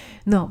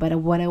 No, but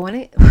what I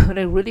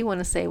really want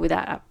to say with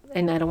that,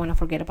 and I don't want to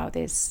forget about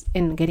this,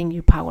 in getting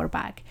your power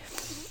back,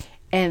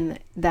 and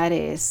that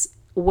is,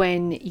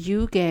 when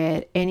you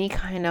get any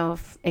kind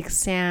of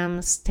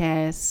exams,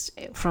 tests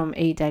from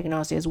a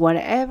diagnosis,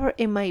 whatever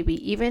it might be,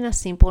 even as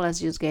simple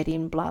as just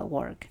getting blood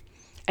work.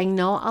 I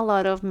know a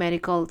lot of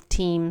medical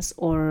teams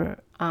or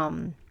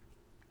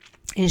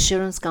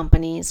insurance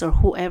companies, or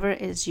whoever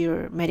is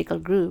your medical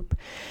group,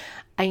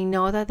 I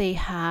know that they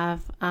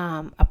have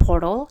a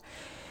portal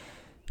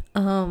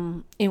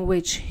in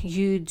which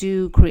you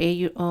do create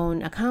your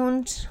own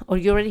account, or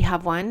you already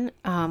have one,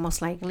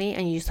 most likely,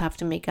 and you just have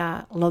to make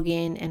a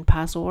login and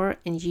password,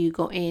 and you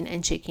go in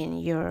and check in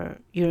your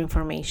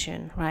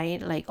information,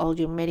 right? Like all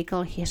your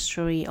medical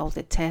history, all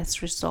the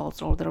test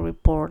results, all the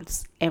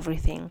reports,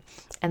 everything.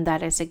 And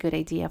that is a good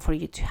idea for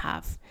you to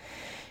have.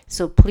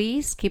 So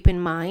please keep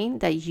in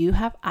mind that you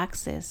have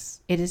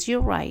access. It is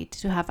your right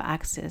to have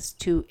access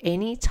to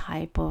any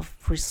type of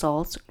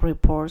results,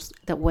 reports,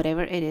 that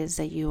whatever it is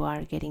that you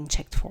are getting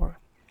checked for.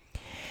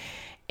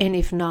 And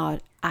if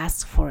not,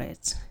 ask for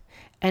it.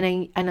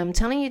 And I'm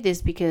telling you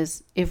this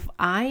because if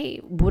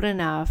I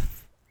wouldn't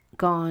have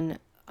gone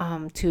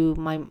to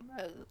my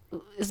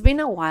it's been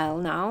a while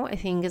now. I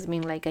think it's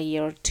been like a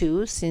year or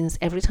two since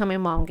every time my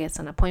mom gets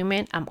an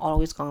appointment, I'm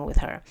always going with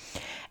her.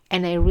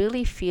 And I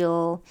really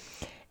feel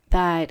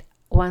that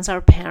once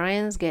our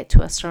parents get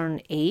to a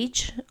certain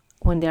age,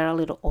 when they're a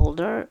little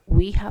older,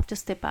 we have to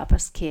step up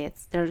as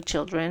kids, they're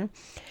children,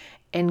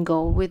 and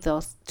go with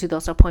those to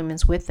those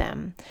appointments with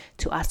them,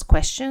 to ask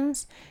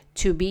questions,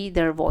 to be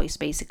their voice,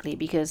 basically,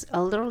 because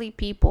elderly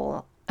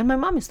people, and my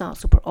mom is not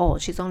super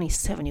old, she's only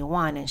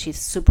 71, and she's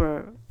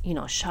super,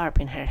 sharp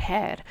in her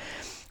head,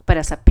 but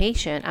as a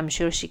patient, I'm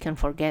sure she can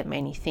forget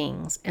many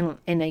things.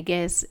 And I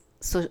guess,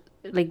 so,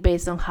 like,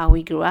 based on how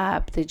we grew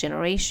up, the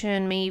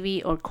generation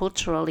maybe, or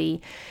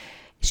culturally,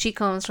 she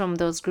comes from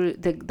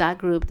that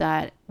group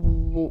that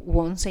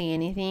won't say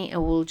anything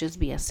and will just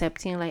be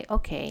accepting, like,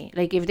 okay,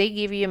 like if they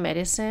give you a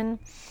medicine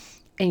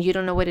and you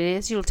don't know what it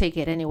is, you'll take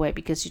it anyway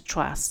because you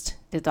trust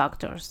the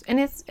doctors. And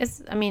it's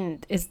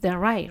their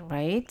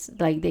right?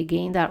 Like, they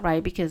gain that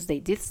right because they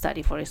did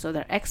study for it, so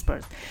they're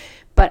experts.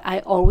 But I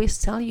always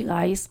tell you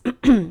guys,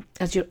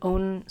 as your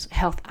own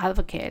health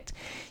advocate,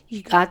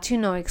 you got to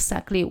know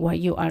exactly what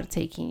you are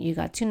taking. You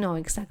got to know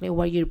exactly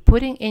what you're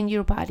putting in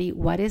your body.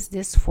 What is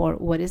this for?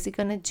 What is it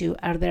going to do?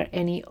 Are there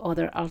any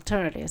other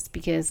alternatives?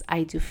 Because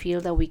I do feel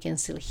that we can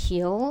still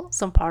heal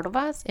some part of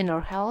us in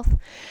our health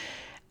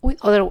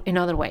in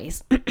other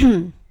ways.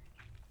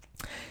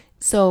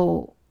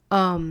 So,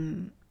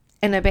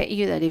 and I bet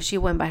you that if she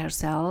went by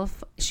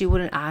herself, she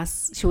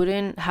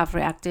wouldn't have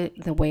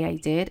reacted the way I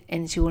did,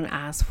 and she wouldn't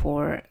ask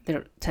for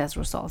their test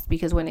results.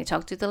 Because when I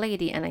talked to the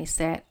lady and I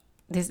said,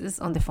 this is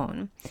on the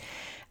phone,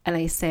 and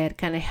I said,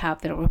 can I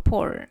have the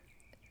report?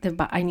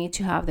 I need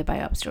to have the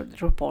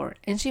biopsy report.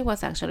 And she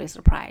was actually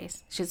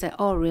surprised. She said,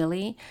 oh,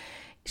 really?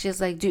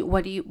 She's like,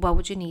 why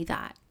would you need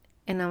that?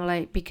 And I'm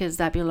like, because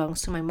that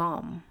belongs to my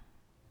mom.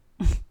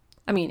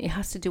 I mean, it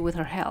has to do with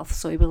her health,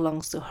 so it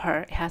belongs to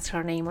her. It has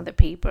her name on the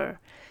paper.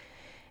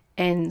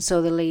 And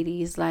so the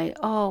lady is like,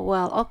 oh,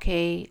 well,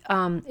 okay,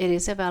 it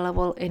is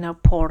available in our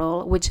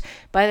portal, which,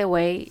 by the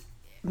way,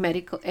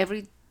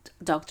 every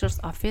doctor's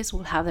office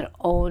will have their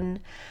own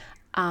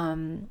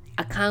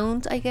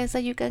account, I guess,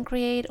 that you can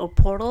create, or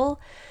portal.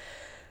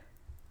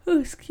 Oh,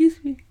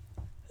 excuse me.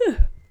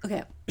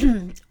 Okay.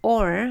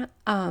 Or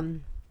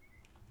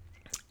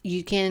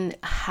you can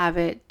have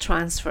it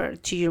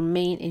transferred to your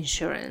main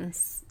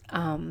insurance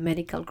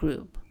medical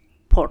group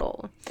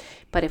portal.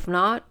 But if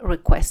not,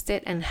 request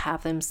it and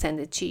have them send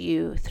it to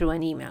you through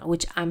an email,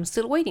 which I'm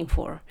still waiting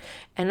for.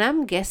 And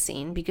I'm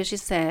guessing, because she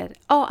said,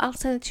 oh, I'll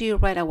send it to you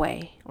right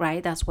away,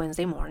 right? That's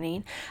Wednesday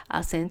morning.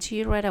 I'll send it to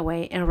you right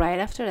away. And right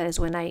after that is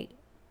when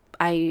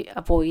I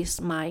voice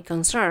my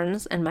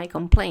concerns and my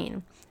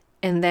complaint.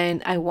 And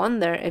then I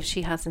wonder if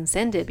she hasn't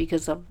sent it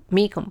because of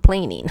me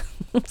complaining.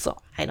 So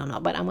I don't know,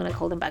 but I'm going to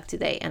call them back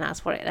today and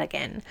ask for it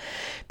again.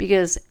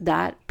 Because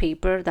that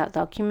paper, that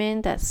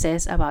document that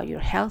says about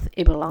your health,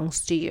 it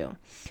belongs to you.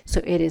 So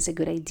it is a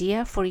good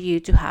idea for you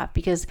to have,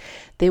 because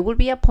there will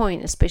be a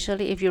point,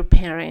 especially if you're a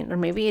parent, or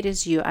maybe it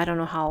is you, I don't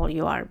know how old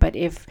you are, but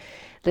if,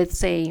 let's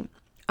say,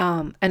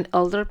 an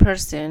older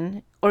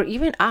person, or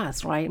even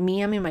us, right?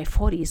 Me, I'm in my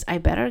 40s. I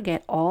better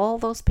get all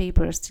those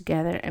papers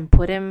together and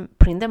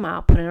print them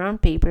out, put it on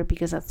paper,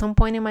 because at some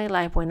point in my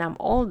life when I'm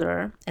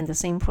older, and the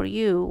same for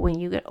you, when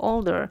you get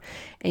older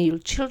and your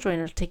children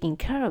are taking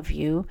care of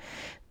you,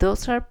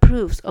 those are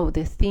proofs of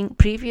the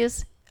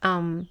previous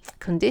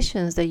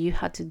conditions that you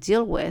had to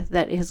deal with,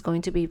 that is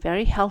going to be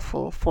very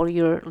helpful for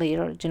your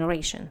later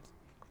generation.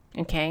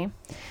 Okay?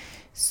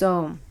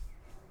 So,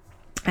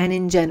 and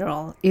in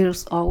general, it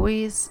is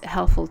always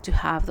helpful to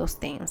have those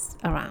things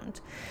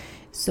around.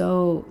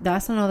 So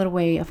that's another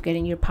way of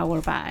getting your power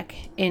back,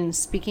 in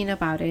speaking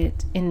about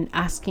it and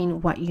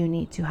asking what you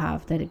need to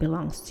have, that it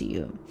belongs to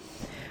you.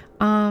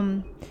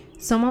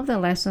 Some of the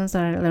lessons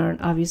that I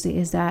learned, obviously,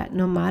 is that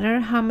no matter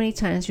how many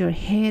times you're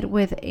hit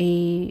with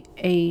a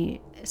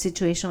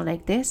situation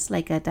like this,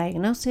 like a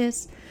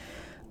diagnosis,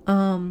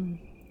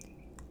 having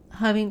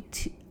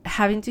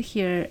to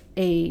hear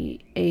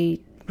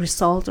a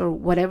result or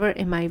whatever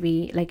it might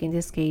be, like in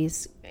this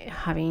case,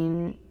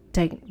 having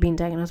been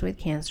diagnosed with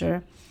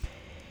cancer,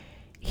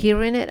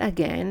 hearing it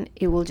again,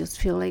 it will just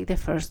feel like the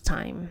first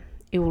time.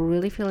 It will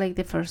really feel like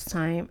the first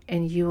time,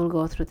 and you will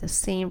go through the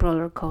same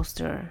roller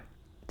coaster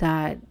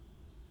that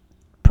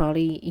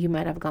probably you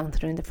might have gone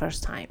through in the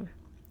first time.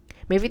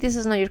 Maybe this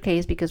is not your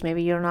case, because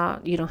maybe you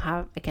don't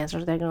have a cancer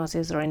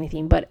diagnosis or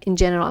anything, but in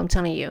general, I'm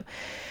telling you,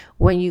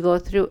 when you go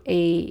through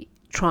a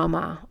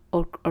trauma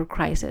or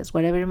crisis,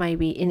 whatever it might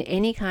be, in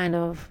any kind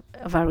of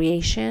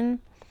variation,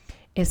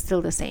 it's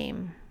still the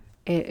same.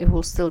 It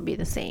will still be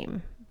the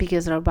same,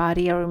 because our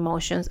body, our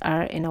emotions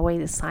are in a way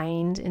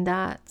designed in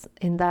that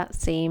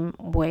same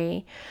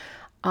way,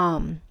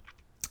 and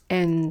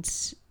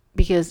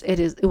because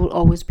it will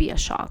always be a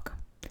shock.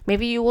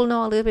 Maybe you will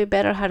know a little bit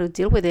better how to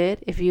deal with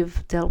it if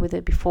you've dealt with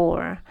it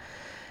before,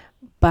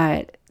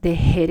 but the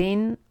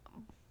hitting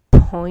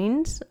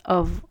point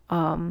of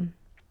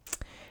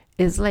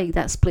is like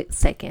that split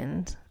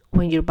second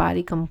when your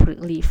body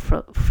completely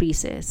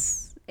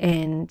freezes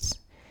and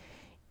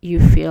you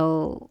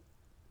feel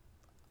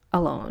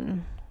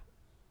alone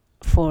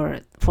for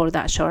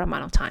that short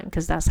amount of time,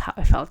 because that's how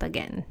I felt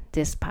again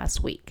this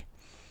past week.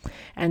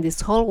 And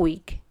this whole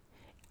week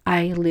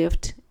I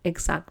lived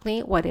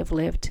exactly what I've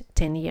lived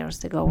 10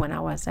 years ago when I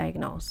was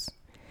diagnosed.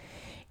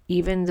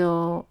 Even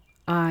though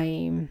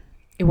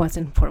it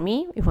wasn't for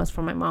me, it was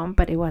for my mom,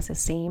 but it was the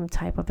same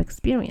type of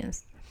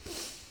experience.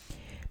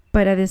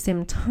 But at the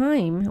same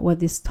time, what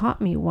this taught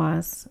me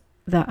was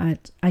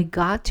that I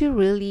got to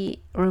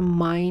really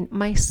remind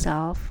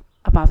myself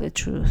about the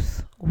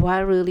truth,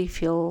 what really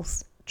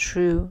feels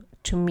true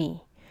to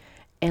me,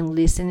 and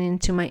listening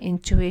to my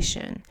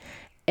intuition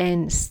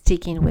and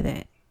sticking with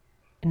it,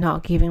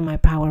 not giving my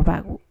power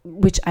back,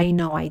 which I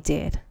know I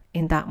did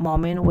in that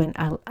moment when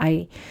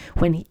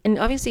and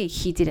obviously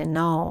he didn't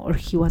know or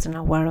he wasn't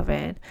aware of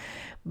it,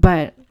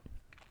 but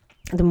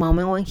the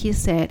moment when he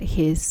said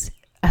his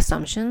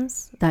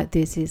assumptions that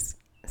this is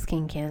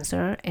skin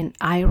cancer, and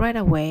I right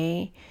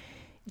away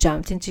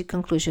jumped into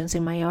conclusions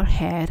in my own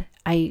head.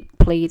 I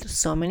played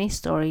so many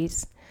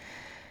stories,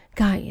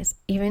 guys,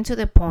 even to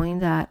the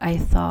point that I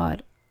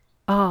thought,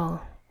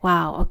 oh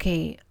wow,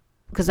 okay,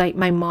 because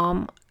my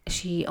mom,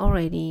 she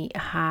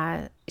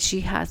has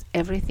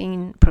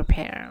everything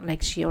prepared.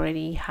 Like she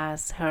already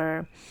has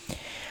her,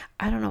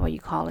 I don't know what you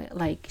call it,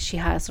 like she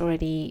has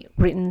already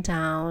written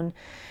down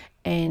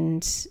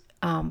and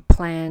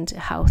planned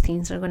how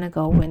things are going to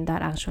go when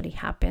that actually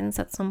happens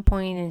at some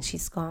point and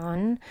she's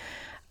gone,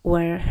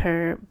 where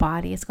her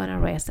body is going to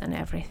rest and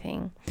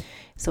everything.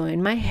 So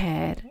in my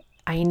head,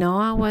 I know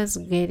I was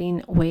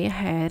getting way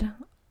ahead,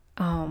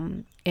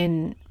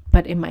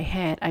 but in my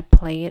head I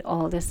played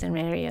all the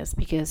scenarios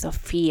because of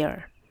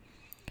fear,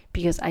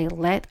 because I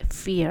let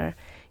fear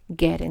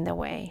get in the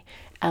way.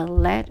 I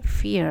let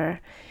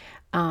fear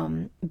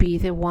be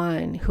the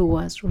one who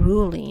was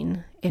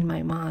ruling in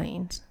my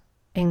mind,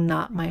 and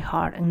not my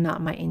heart and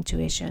not my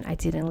intuition. I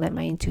didn't let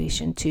my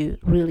intuition to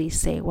really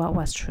say what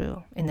was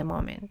true in the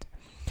moment.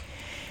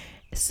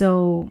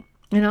 So,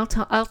 and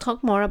I'll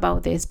talk more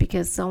about this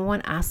because someone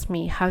asked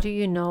me, how do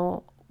you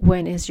know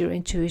when is your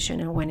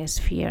intuition and when is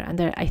fear? And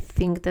I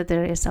think that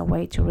there is a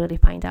way to really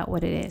find out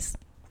what it is.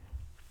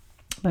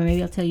 But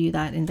maybe I'll tell you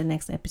that in the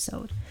next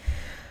episode.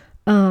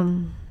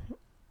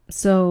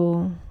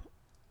 So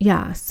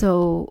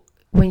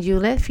when you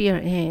let fear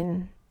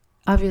in,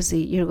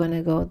 obviously you're going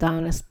to go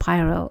down a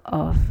spiral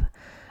of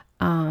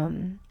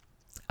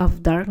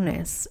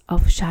darkness,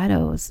 of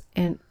shadows,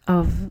 and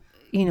of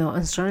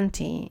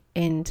uncertainty,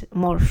 and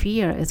more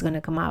fear is going to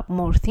come up,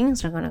 more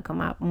things are going to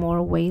come up,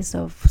 more ways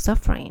of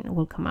suffering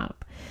will come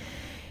up.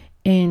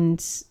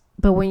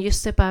 But when you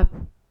step up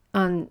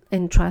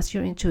and trust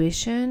your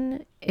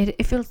intuition,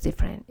 it feels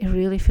different. It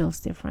really feels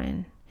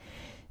different.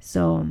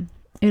 So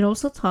it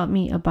also taught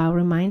me about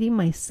reminding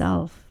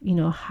myself,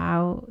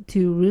 how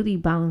to really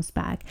bounce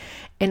back.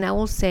 And I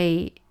will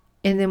say,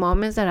 in the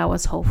moments that I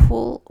was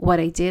hopeful, what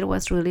I did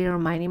was really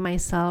reminding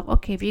myself,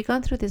 okay, if you've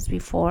gone through this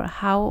before,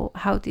 how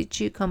did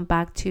you come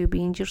back to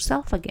being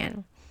yourself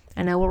again?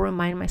 And I will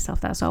remind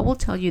myself that. So I will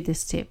tell you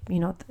this tip,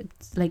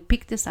 like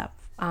pick this up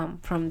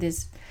from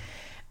this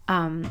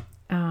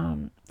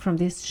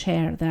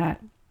share,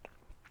 that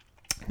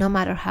no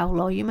matter how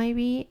low you might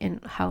be and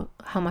how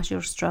much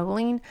you're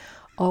struggling,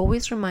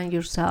 always remind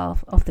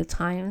yourself of the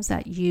times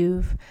that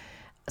you've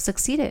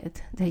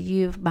succeeded, that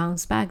you've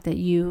bounced back, that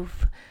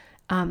you've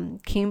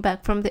came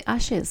back from the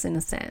ashes, in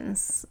a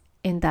sense.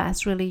 And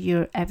that's really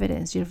your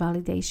evidence, your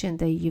validation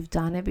that you've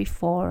done it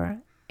before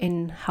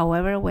in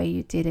however way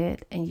you did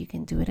it, and you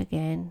can do it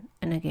again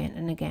and again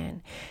and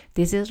again.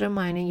 This is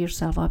reminding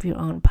yourself of your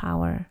own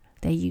power,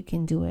 that you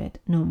can do it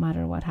no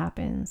matter what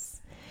happens.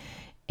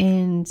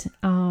 And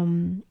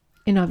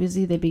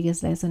obviously the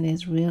biggest lesson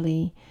is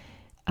really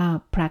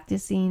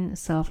practicing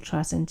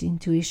self-trust and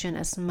intuition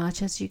as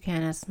much as you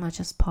can, as much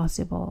as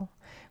possible,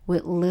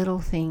 with little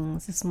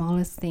things, the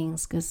smallest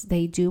things, because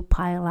they do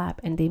pile up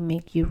and they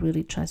make you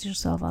really trust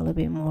yourself a little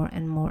bit more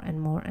and more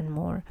and more and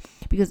more.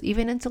 Because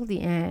even until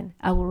the end,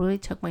 I will really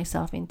talk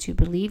myself into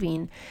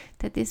believing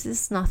that this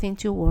is nothing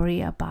to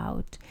worry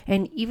about.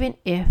 And even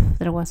if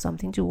there was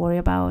something to worry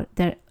about,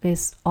 there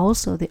is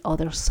also the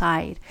other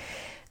side,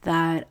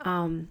 that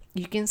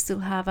you can still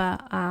have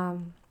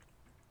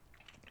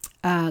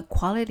a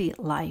quality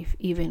life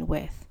even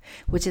with,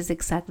 which is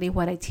exactly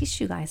what I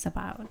teach you guys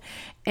about.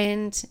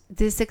 And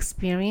this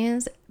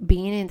experience,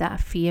 being in that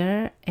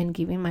fear and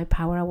giving my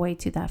power away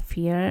to that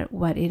fear,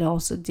 what it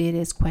also did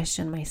is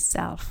question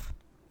myself.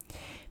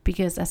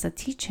 Because as a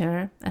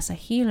teacher, as a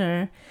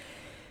healer,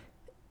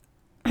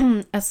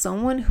 as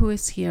someone who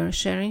is here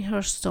sharing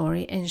her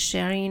story and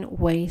sharing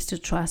ways to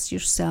trust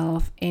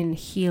yourself and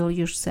heal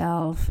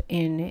yourself,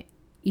 and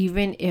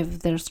even if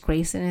there's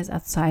craziness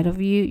outside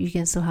of you, you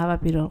can still have a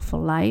beautiful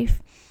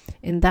life.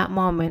 In that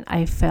moment,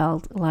 I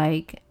felt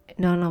like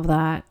none of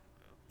that,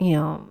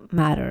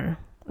 matter.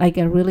 Like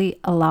I really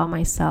allow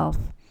myself,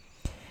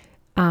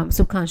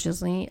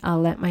 subconsciously,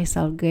 I'll let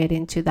myself get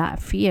into that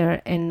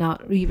fear and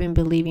not even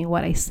believing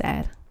what I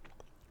said,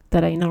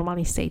 that I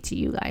normally say to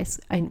you guys,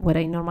 and what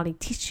I normally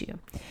teach you.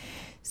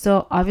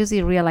 So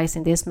obviously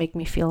realizing this made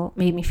me feel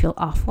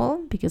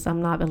awful, because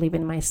I'm not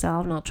believing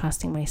myself, not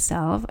trusting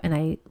myself, and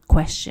I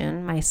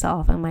question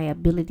myself and my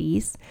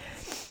abilities.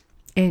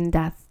 And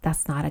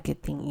that's not a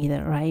good thing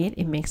either, right?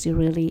 It makes you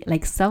really,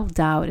 like,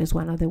 self-doubt is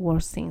one of the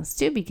worst things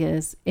too,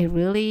 because it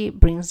really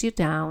brings you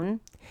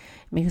down,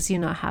 makes you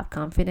not have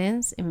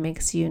confidence, it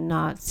makes you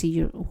not see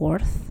your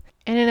worth,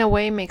 and in a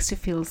way makes you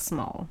feel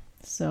small.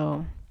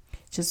 So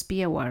just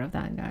be aware of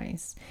that,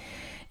 guys.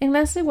 And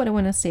lastly, what I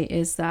want to say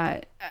is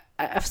that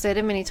I've said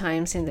it many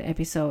times in the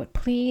episode,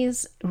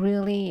 please,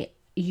 really,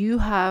 you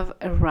have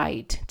a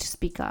right to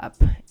speak up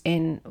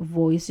and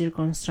voice your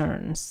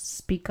concerns.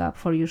 Speak up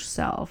for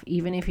yourself,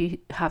 even if you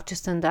have to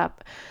stand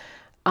up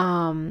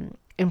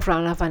in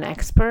front of an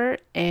expert.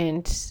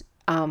 And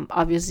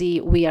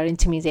obviously, we are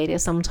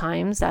intimidated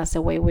sometimes. That's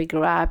the way we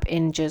grew up,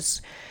 in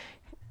just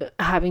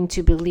having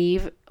to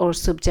believe or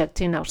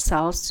subjecting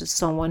ourselves to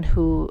someone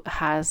who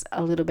has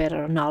a little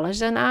better knowledge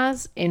than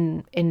us,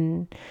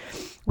 in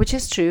which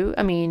is true.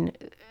 I mean,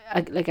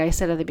 like I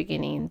said at the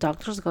beginning,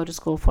 doctors go to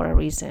school for a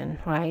reason,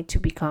 right? To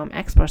become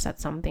experts at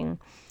something.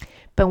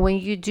 But when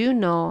you do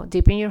know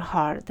deep in your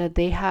heart that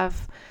they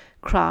have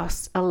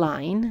crossed a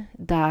line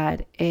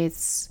that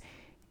is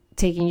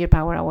taking your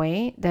power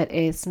away, that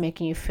is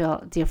making you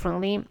feel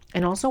differently,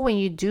 and also when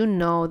you do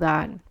know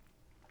that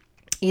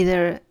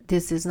either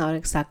this is not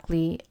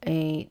exactly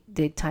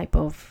the type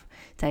of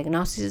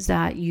diagnosis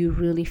that you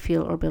really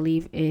feel or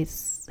believe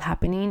is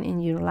happening in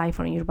your life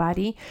or in your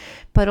body,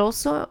 but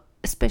also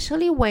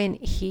especially when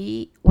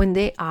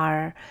they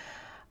are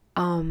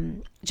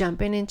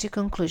jumping into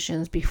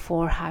conclusions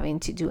before having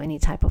to do any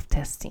type of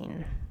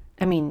testing.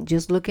 I mean,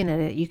 just looking at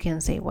it, you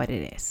can say what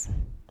it is.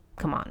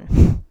 Come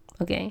on.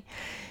 Okay.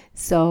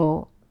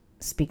 So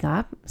speak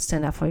up,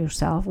 stand up for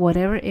yourself,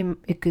 whatever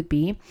it could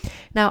be.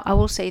 Now, I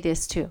will say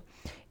this too.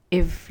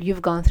 If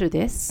you've gone through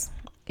this,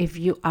 if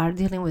you are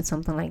dealing with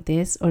something like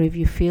this, or if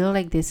you feel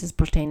like this is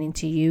pertaining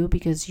to you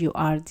because you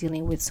are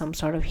dealing with some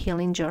sort of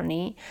healing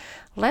journey,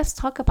 let's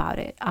talk about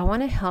it. I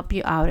want to help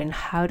you out in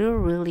how to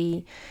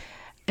really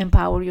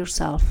empower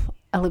yourself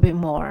a little bit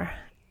more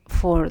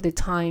for the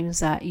times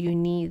that you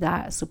need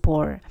that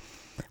support,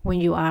 when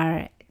you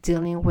are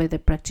dealing with the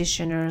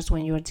practitioners,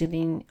 when you're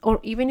dealing,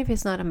 or even if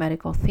it's not a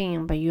medical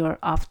thing, but you're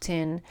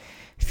often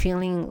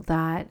feeling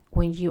that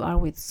when you are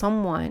with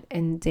someone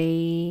and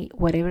they,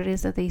 whatever it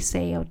is that they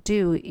say or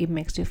do, it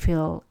makes you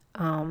feel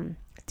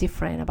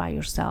different about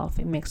yourself.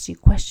 It makes you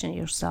question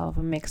yourself.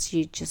 It makes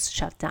you just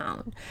shut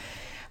down.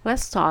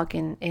 Let's talk,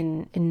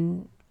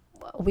 and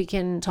we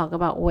can talk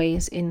about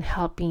ways in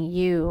helping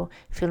you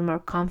feel more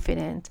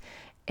confident,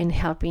 in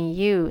helping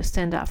you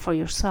stand up for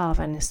yourself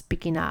and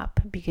speaking up,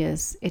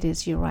 because it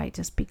is your right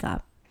to speak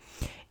up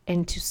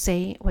and to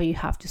say what you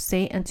have to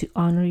say, and to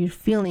honor your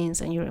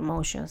feelings and your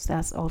emotions.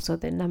 That's also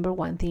the number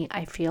one thing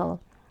I feel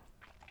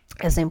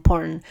is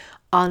important.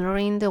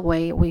 Honoring the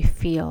way we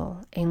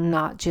feel and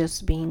not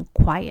just being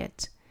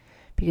quiet.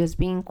 Because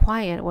being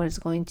quiet, what it's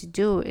going to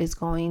do is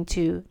going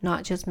to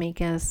not just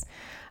make us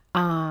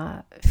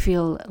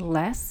feel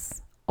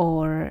less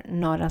or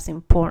not as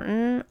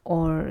important,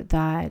 or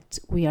that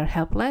we are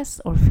helpless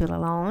or feel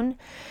alone,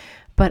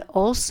 but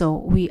also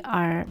we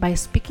are, by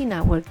speaking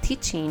up, we're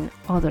teaching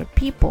other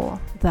people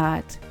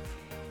that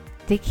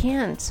they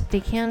can't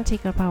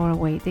take our power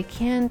away. They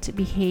can't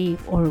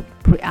behave or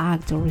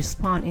react or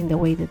respond in the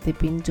way that they've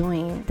been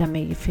doing that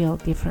make you feel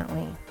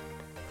differently.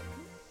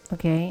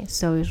 Okay,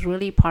 so it's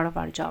really part of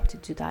our job to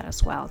do that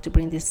as well, to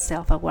bring this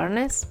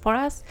self-awareness for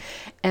us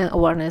and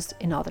awareness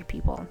in other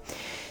people.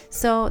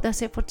 So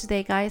that's it for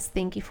today, guys.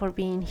 Thank you for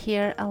being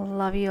here. I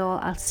love you all.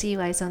 I'll see you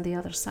guys on the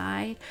other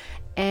side.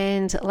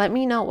 And let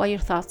me know what your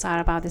thoughts are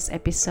about this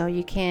episode.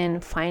 You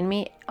can find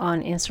me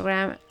on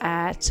Instagram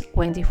at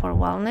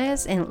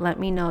Wendy4Wellness, and let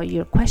me know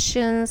your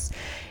questions,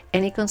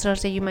 any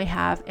concerns that you might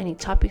have, any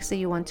topics that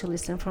you want to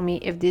listen from me.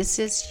 If this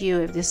is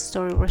you, if this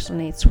story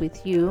resonates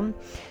with you,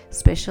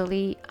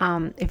 especially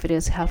if it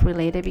is health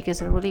related,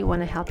 because I really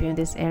want to help you in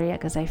this area,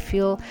 because I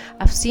feel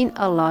I've seen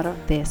a lot of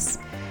this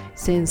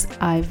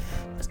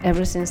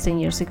ever since 10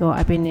 years ago.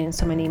 I've been in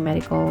so many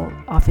medical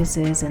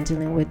offices and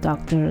dealing with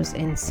doctors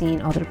and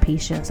seeing other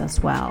patients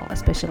as well,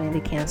 especially in the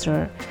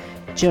cancer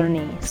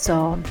journey.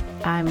 So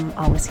I'm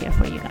always here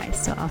for you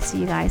guys. So I'll see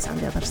you guys on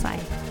the other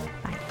side.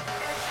 Bye.